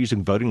 You guys should be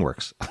using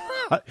VotingWorks.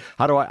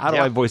 How do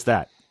I voice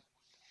that?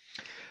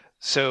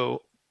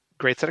 So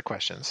great set of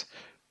questions.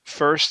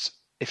 First,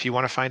 if you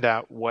want to find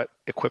out what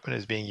equipment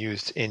is being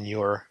used in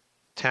your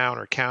town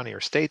or county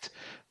or state,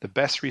 the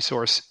best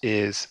resource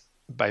is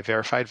by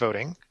Verified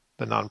Voting,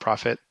 the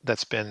nonprofit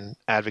that's been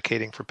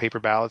advocating for paper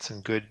ballots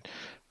and good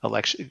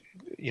election,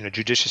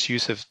 judicious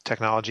use of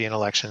technology in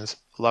elections.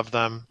 Love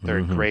them. They're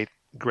a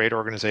great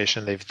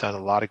organization. They've done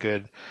a lot of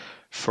good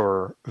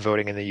for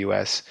voting in the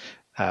U.S.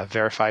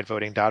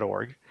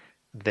 Verifiedvoting.org.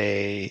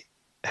 They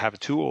have a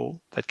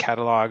tool that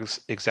catalogs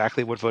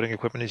exactly what voting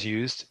equipment is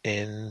used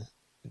in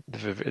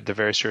the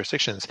various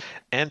jurisdictions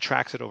and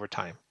tracks it over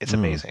time. It's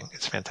amazing.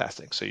 It's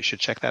fantastic. So you should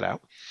check that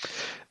out.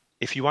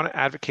 If you want to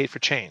advocate for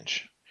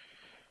change,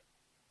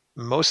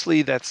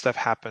 mostly that stuff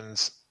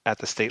happens at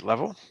the state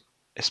level,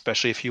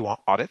 especially if you want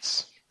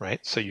audits,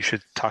 right? So you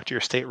should talk to your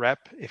state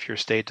rep. If your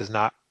state does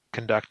not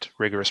conduct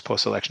rigorous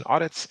post-election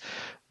audits,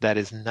 that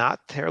is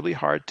not terribly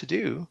hard to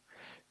do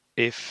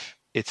if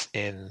it's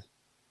in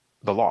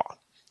the law.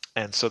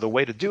 And so the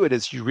way to do it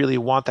is you really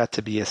want that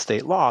to be a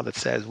state law that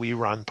says we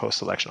run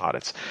post-election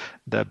audits.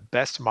 The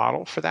best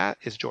model for that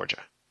is Georgia.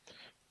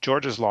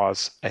 Georgia's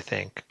laws, I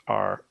think,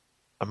 are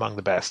among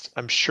the best.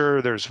 I'm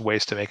sure there's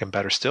ways to make them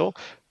better still,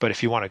 but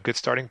if you want a good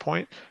starting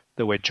point,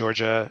 the way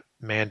Georgia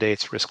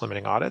mandates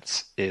risk-limiting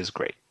audits is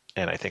great.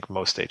 And I think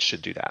most states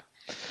should do that.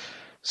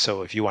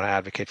 So if you want to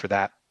advocate for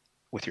that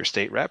with your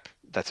state rep,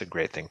 that's a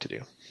great thing to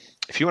do.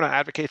 If you want to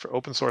advocate for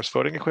open source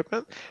voting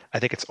equipment, I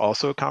think it's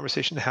also a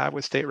conversation to have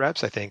with state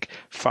reps. I think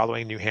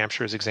following New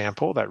Hampshire's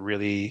example that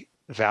really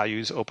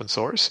values open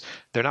source,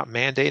 they're not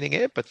mandating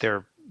it, but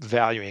they're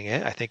valuing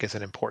it, I think is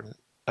an important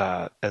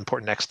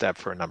next step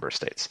for a number of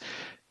states.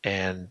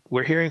 And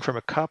we're hearing from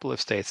a couple of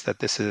states that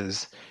this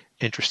is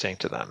interesting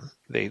to them.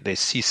 They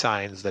see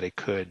signs that it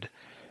could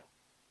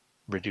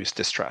reduce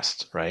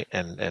distrust, right?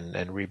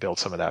 And rebuild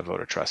some of that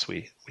voter trust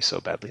we so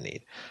badly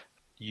need.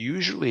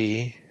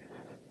 Usually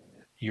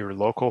your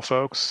local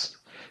folks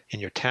in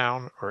your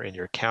town or in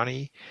your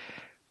county,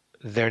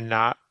 they're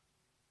not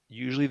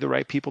usually the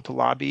right people to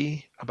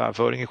lobby about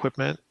voting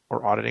equipment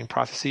or auditing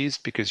processes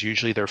because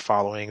usually they're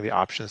following the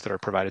options that are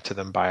provided to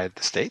them by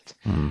the state.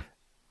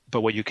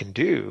 But what you can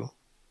do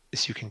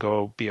is you can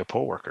go be a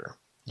poll worker.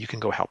 You can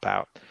go help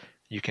out.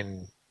 You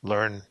can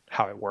learn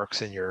how it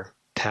works in your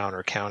town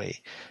or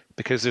county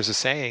because there's a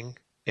saying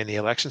in the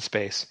election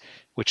space,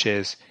 which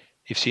is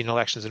you've seen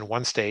elections in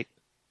one state,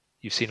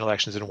 you've seen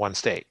elections in one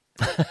state.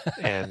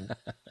 And,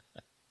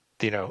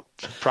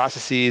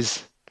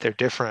 processes, they're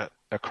different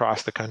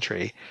across the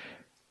country.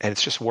 And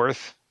it's just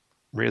worth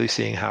really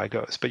seeing how it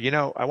goes. But,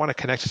 I want to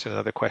connect it to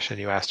another question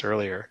you asked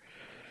earlier.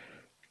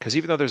 Because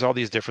even though there's all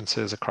these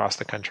differences across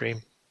the country,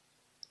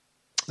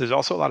 there's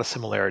also a lot of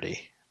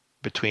similarity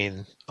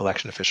between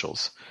election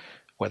officials,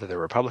 whether they're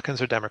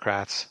Republicans or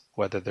Democrats,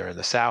 whether they're in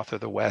the South or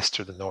the West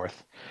or the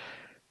North.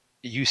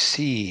 You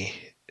see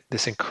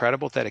this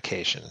incredible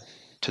dedication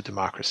to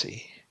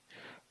democracy.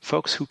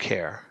 Folks who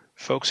care,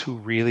 folks who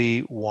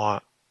really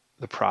want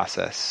the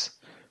process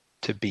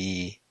to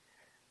be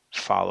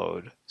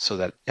followed so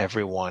that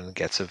everyone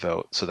gets a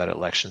vote, so that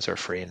elections are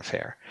free and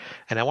fair.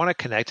 And I want to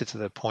connect it to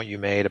the point you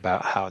made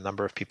about how a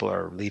number of people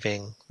are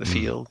leaving the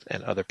field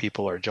and other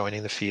people are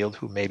joining the field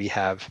who maybe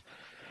have,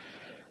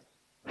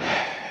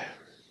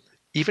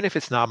 even if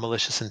it's not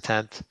malicious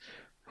intent,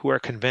 who are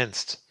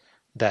convinced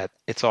that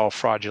it's all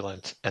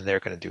fraudulent and they're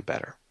going to do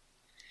better.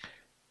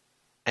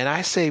 And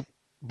I say,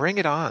 bring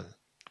it on.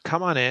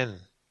 Come on in,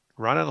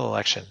 run an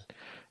election.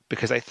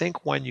 Because I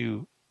think when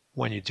you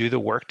do the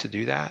work to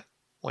do that,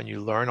 when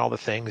you learn all the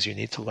things you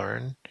need to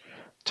learn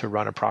to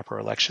run a proper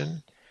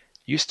election,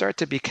 you start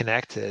to be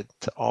connected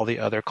to all the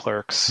other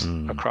clerks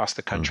across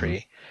the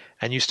country,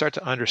 and you start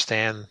to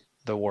understand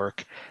the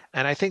work.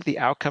 And I think the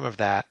outcome of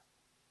that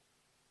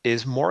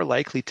is more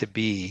likely to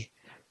be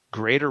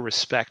greater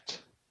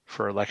respect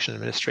for election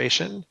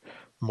administration,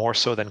 more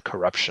so than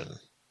corruption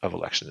of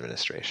election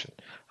administration.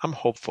 I'm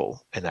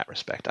hopeful in that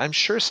respect. I'm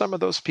sure some of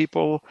those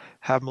people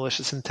have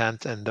malicious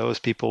intent and those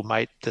people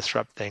might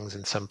disrupt things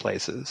in some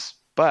places.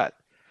 But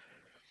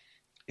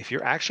if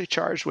you're actually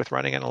charged with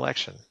running an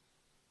election,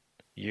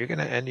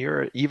 and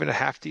you're even a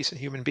half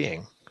decent human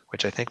being,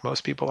 which I think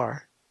most people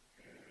are,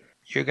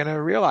 you're going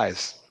to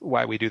realize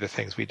why we do the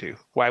things we do,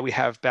 why we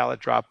have ballot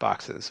drop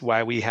boxes,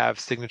 why we have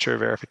signature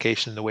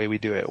verification the way we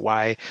do it,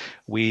 why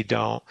we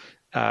don't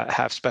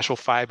have special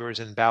fibers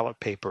in ballot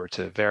paper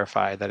to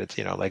verify that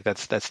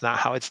it's, that's not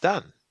how it's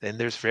done. And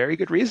there's very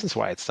good reasons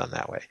why it's done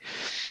that way.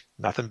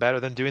 Nothing better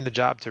than doing the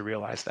job to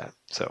realize that.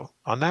 So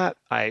on that,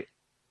 I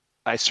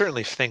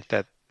certainly think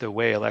that the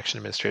way election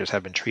administrators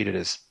have been treated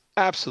is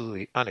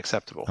absolutely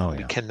unacceptable. Oh, yeah.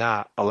 We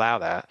cannot allow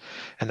that.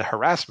 And the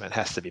harassment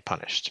has to be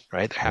punished,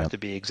 right? There have to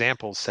be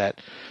examples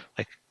set,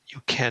 like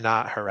you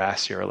cannot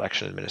harass your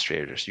election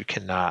administrators. You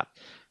cannot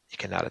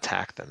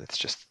attack them. It's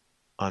just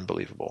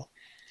unbelievable.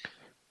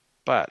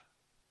 But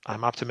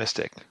I'm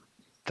optimistic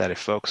that if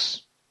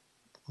folks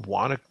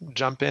want to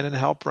jump in and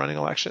help running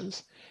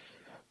elections,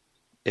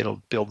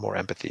 it'll build more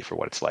empathy for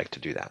what it's like to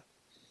do that.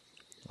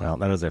 Well,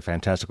 that is a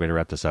fantastic way to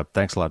wrap this up.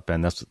 Thanks a lot,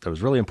 Ben. That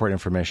was really important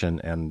information,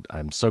 and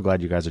I'm so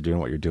glad you guys are doing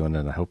what you're doing,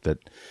 and I hope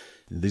that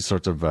these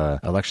sorts of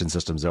election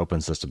systems,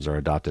 open systems, are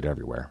adopted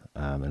everywhere,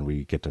 and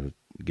we get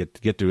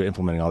to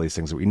implementing all these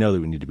things that we know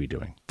that we need to be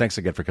doing. Thanks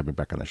again for coming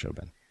back on the show,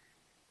 Ben.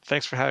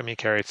 Thanks for having me,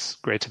 Kerry. It's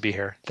great to be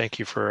here. Thank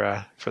you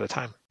for the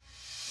time.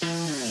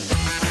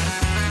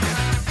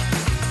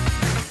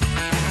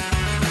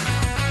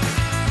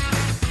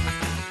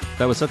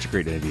 That was such a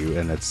great interview,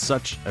 and it's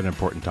such an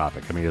important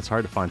topic. I mean, it's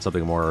hard to find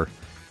something more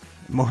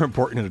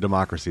important in a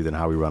democracy than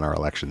how we run our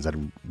elections.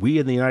 And we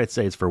in the United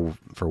States, for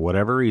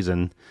whatever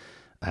reason,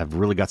 have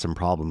really got some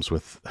problems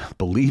with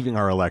believing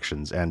our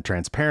elections, and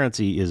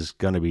transparency is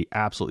going to be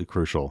absolutely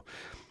crucial.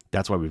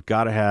 That's why we've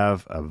got to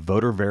have a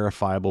voter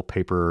verifiable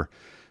paper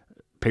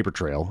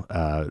trail,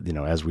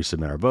 as we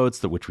submit our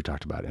votes, which we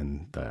talked about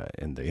in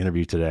the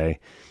interview today,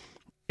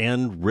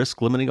 and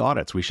risk limiting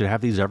audits. We should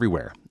have these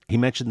everywhere. He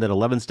mentioned that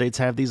 11 states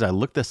have these. I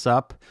looked this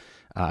up.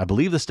 I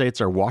believe the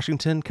states are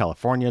Washington,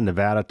 California,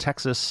 Nevada,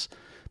 Texas,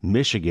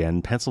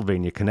 Michigan,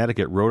 Pennsylvania,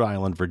 Connecticut, Rhode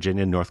Island,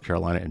 Virginia, North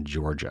Carolina, and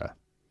Georgia.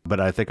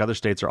 But I think other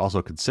states are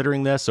also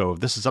considering this. So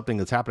if this is something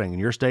that's happening in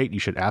your state, you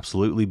should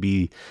absolutely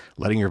be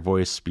letting your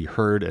voice be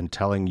heard and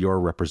telling your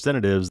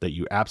representatives that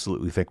you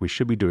absolutely think we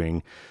should be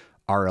doing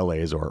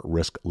RLAs, or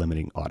risk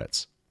limiting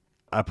audits.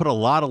 I put a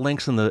lot of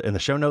links in the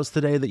show notes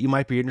today that you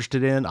might be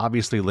interested in.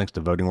 Obviously, links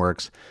to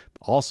VotingWorks.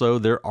 Also,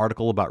 their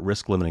article about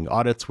risk limiting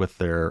audits with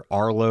their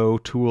Arlo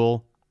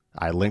tool.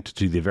 I linked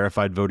to the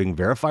Verified Voting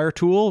Verifier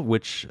tool,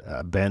 which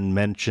Ben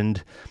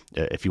mentioned.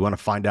 If you want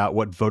to find out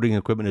what voting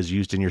equipment is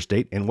used in your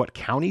state and what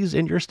counties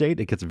in your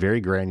state, it gets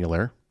very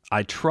granular.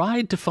 I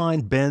tried to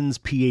find Ben's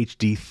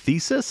PhD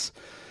thesis,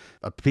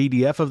 a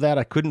PDF of that.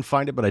 I couldn't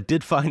find it, but I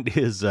did find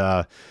his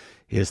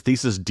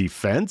thesis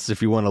defense.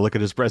 If you want to look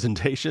at his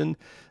presentation,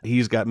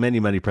 he's got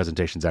many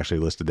presentations actually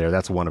listed there.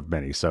 That's one of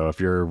many. So if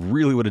you're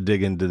really want to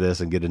dig into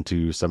this and get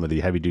into some of the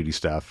heavy duty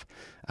stuff,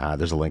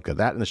 there's a link to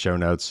that in the show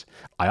notes.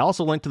 I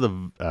also linked to the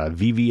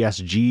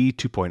VVSG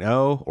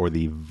 2.0, or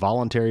the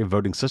Voluntary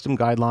Voting System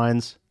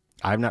Guidelines.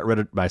 I've not read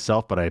it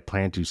myself, but I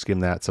plan to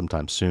skim that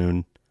sometime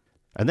soon.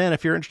 And then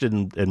if you're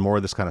interested in more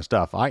of this kind of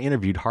stuff, I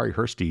interviewed Hari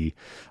Hursty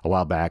a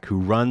while back, who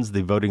runs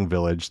the voting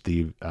village,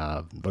 the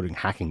voting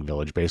hacking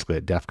village, basically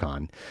at DEF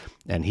CON.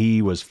 And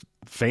he was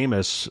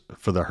famous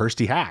for the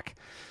Hursty hack,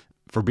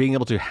 for being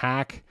able to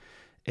hack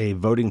a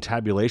voting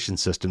tabulation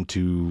system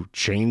to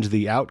change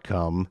the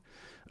outcome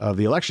of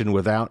the election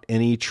without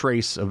any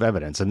trace of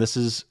evidence. And this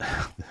is,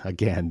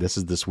 again,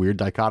 this weird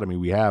dichotomy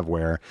we have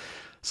where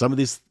some of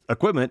this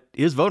equipment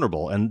is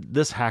vulnerable. And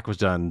this hack was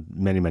done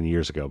many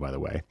years ago, by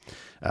the way,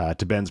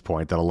 to Ben's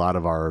point that a lot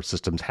of our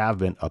systems have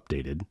been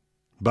updated.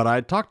 But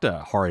I talked to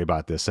Hari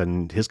about this,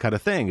 and his kind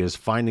of thing is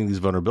finding these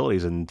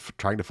vulnerabilities and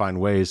trying to find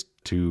ways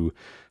to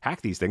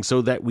hack these things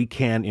so that we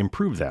can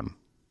improve them.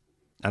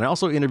 And I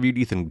also interviewed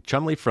Ethan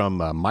Chumley from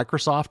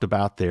Microsoft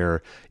about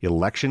their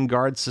election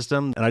guard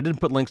system. And I didn't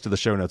put links to the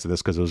show notes of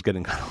this because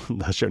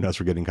the show notes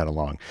were getting kind of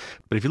long.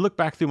 But if you look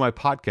back through my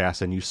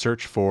podcast and you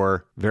search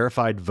for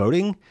Verified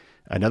Voting,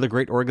 another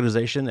great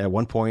organization, at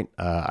one point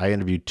I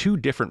interviewed two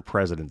different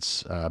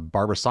presidents,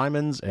 Barbara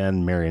Simons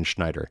and Marion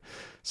Schneider.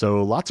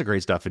 So lots of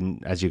great stuff.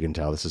 And as you can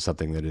tell, this is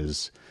something that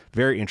is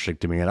very interesting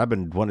to me. And I've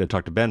been wanting to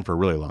talk to Ben for a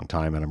really long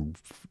time, and I'm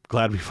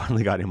glad we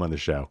finally got him on the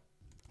show.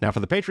 Now, for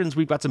the patrons,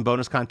 we've got some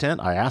bonus content.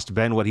 I asked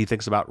Ben what he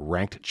thinks about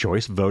ranked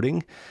choice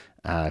voting.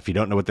 If you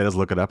don't know what that is,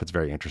 look it up. It's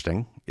very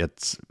interesting.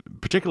 It's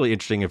particularly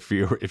interesting if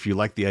you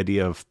like the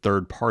idea of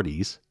third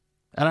parties.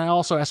 And I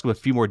also asked him a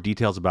few more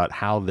details about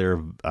how their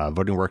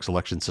VotingWorks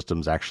election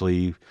systems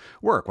actually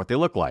work, what they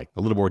look like,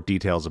 a little more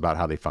details about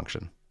how they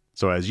function.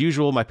 So as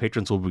usual, my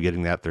patrons will be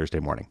getting that Thursday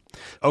morning.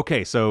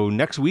 Okay, so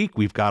next week,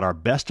 we've got our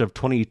Best of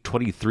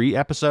 2023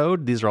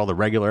 episode. These are all the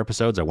regular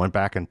episodes. I went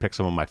back and picked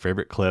some of my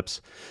favorite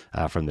clips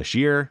from this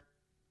year.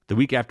 The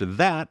week after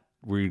that,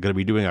 we're going to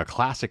be doing a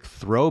classic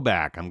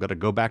throwback. I'm going to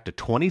go back to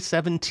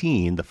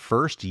 2017, the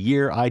first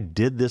year I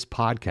did this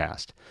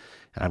podcast.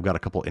 And I've got a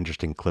couple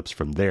interesting clips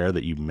from there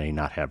that you may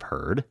not have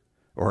heard,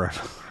 or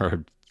at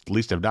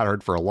least have not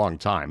heard for a long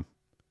time.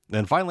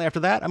 And finally, after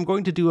that, I'm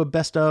going to do a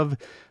best of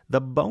the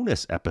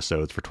bonus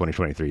episodes for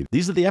 2023.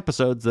 These are the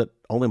episodes that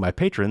only my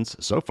patrons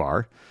so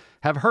far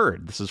have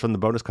heard. This is from the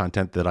bonus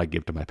content that I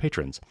give to my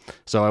patrons.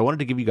 So I wanted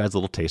to give you guys a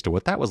little taste of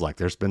what that was like.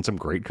 There's been some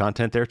great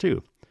content there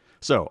too.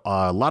 So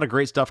a lot of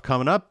great stuff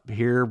coming up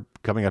here,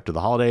 coming up to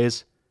the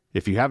holidays.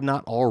 If you have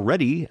not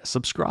already,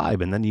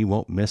 subscribe, and then you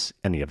won't miss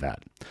any of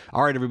that.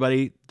 All right,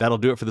 everybody, that'll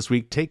do it for this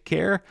week. Take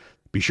care.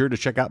 Be sure to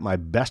check out my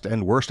best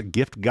and worst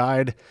gift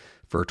guide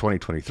for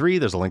 2023.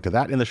 There's a link to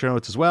that in the show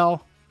notes as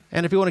well.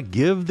 And if you want to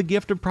give the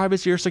gift of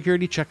privacy or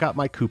security, check out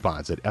my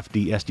coupons at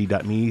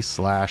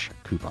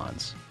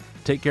fdsd.me/coupons.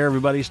 Take care,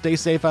 everybody. Stay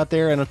safe out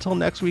there. And until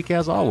next week,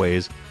 as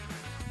always,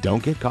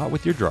 don't get caught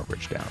with your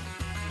drawbridge down.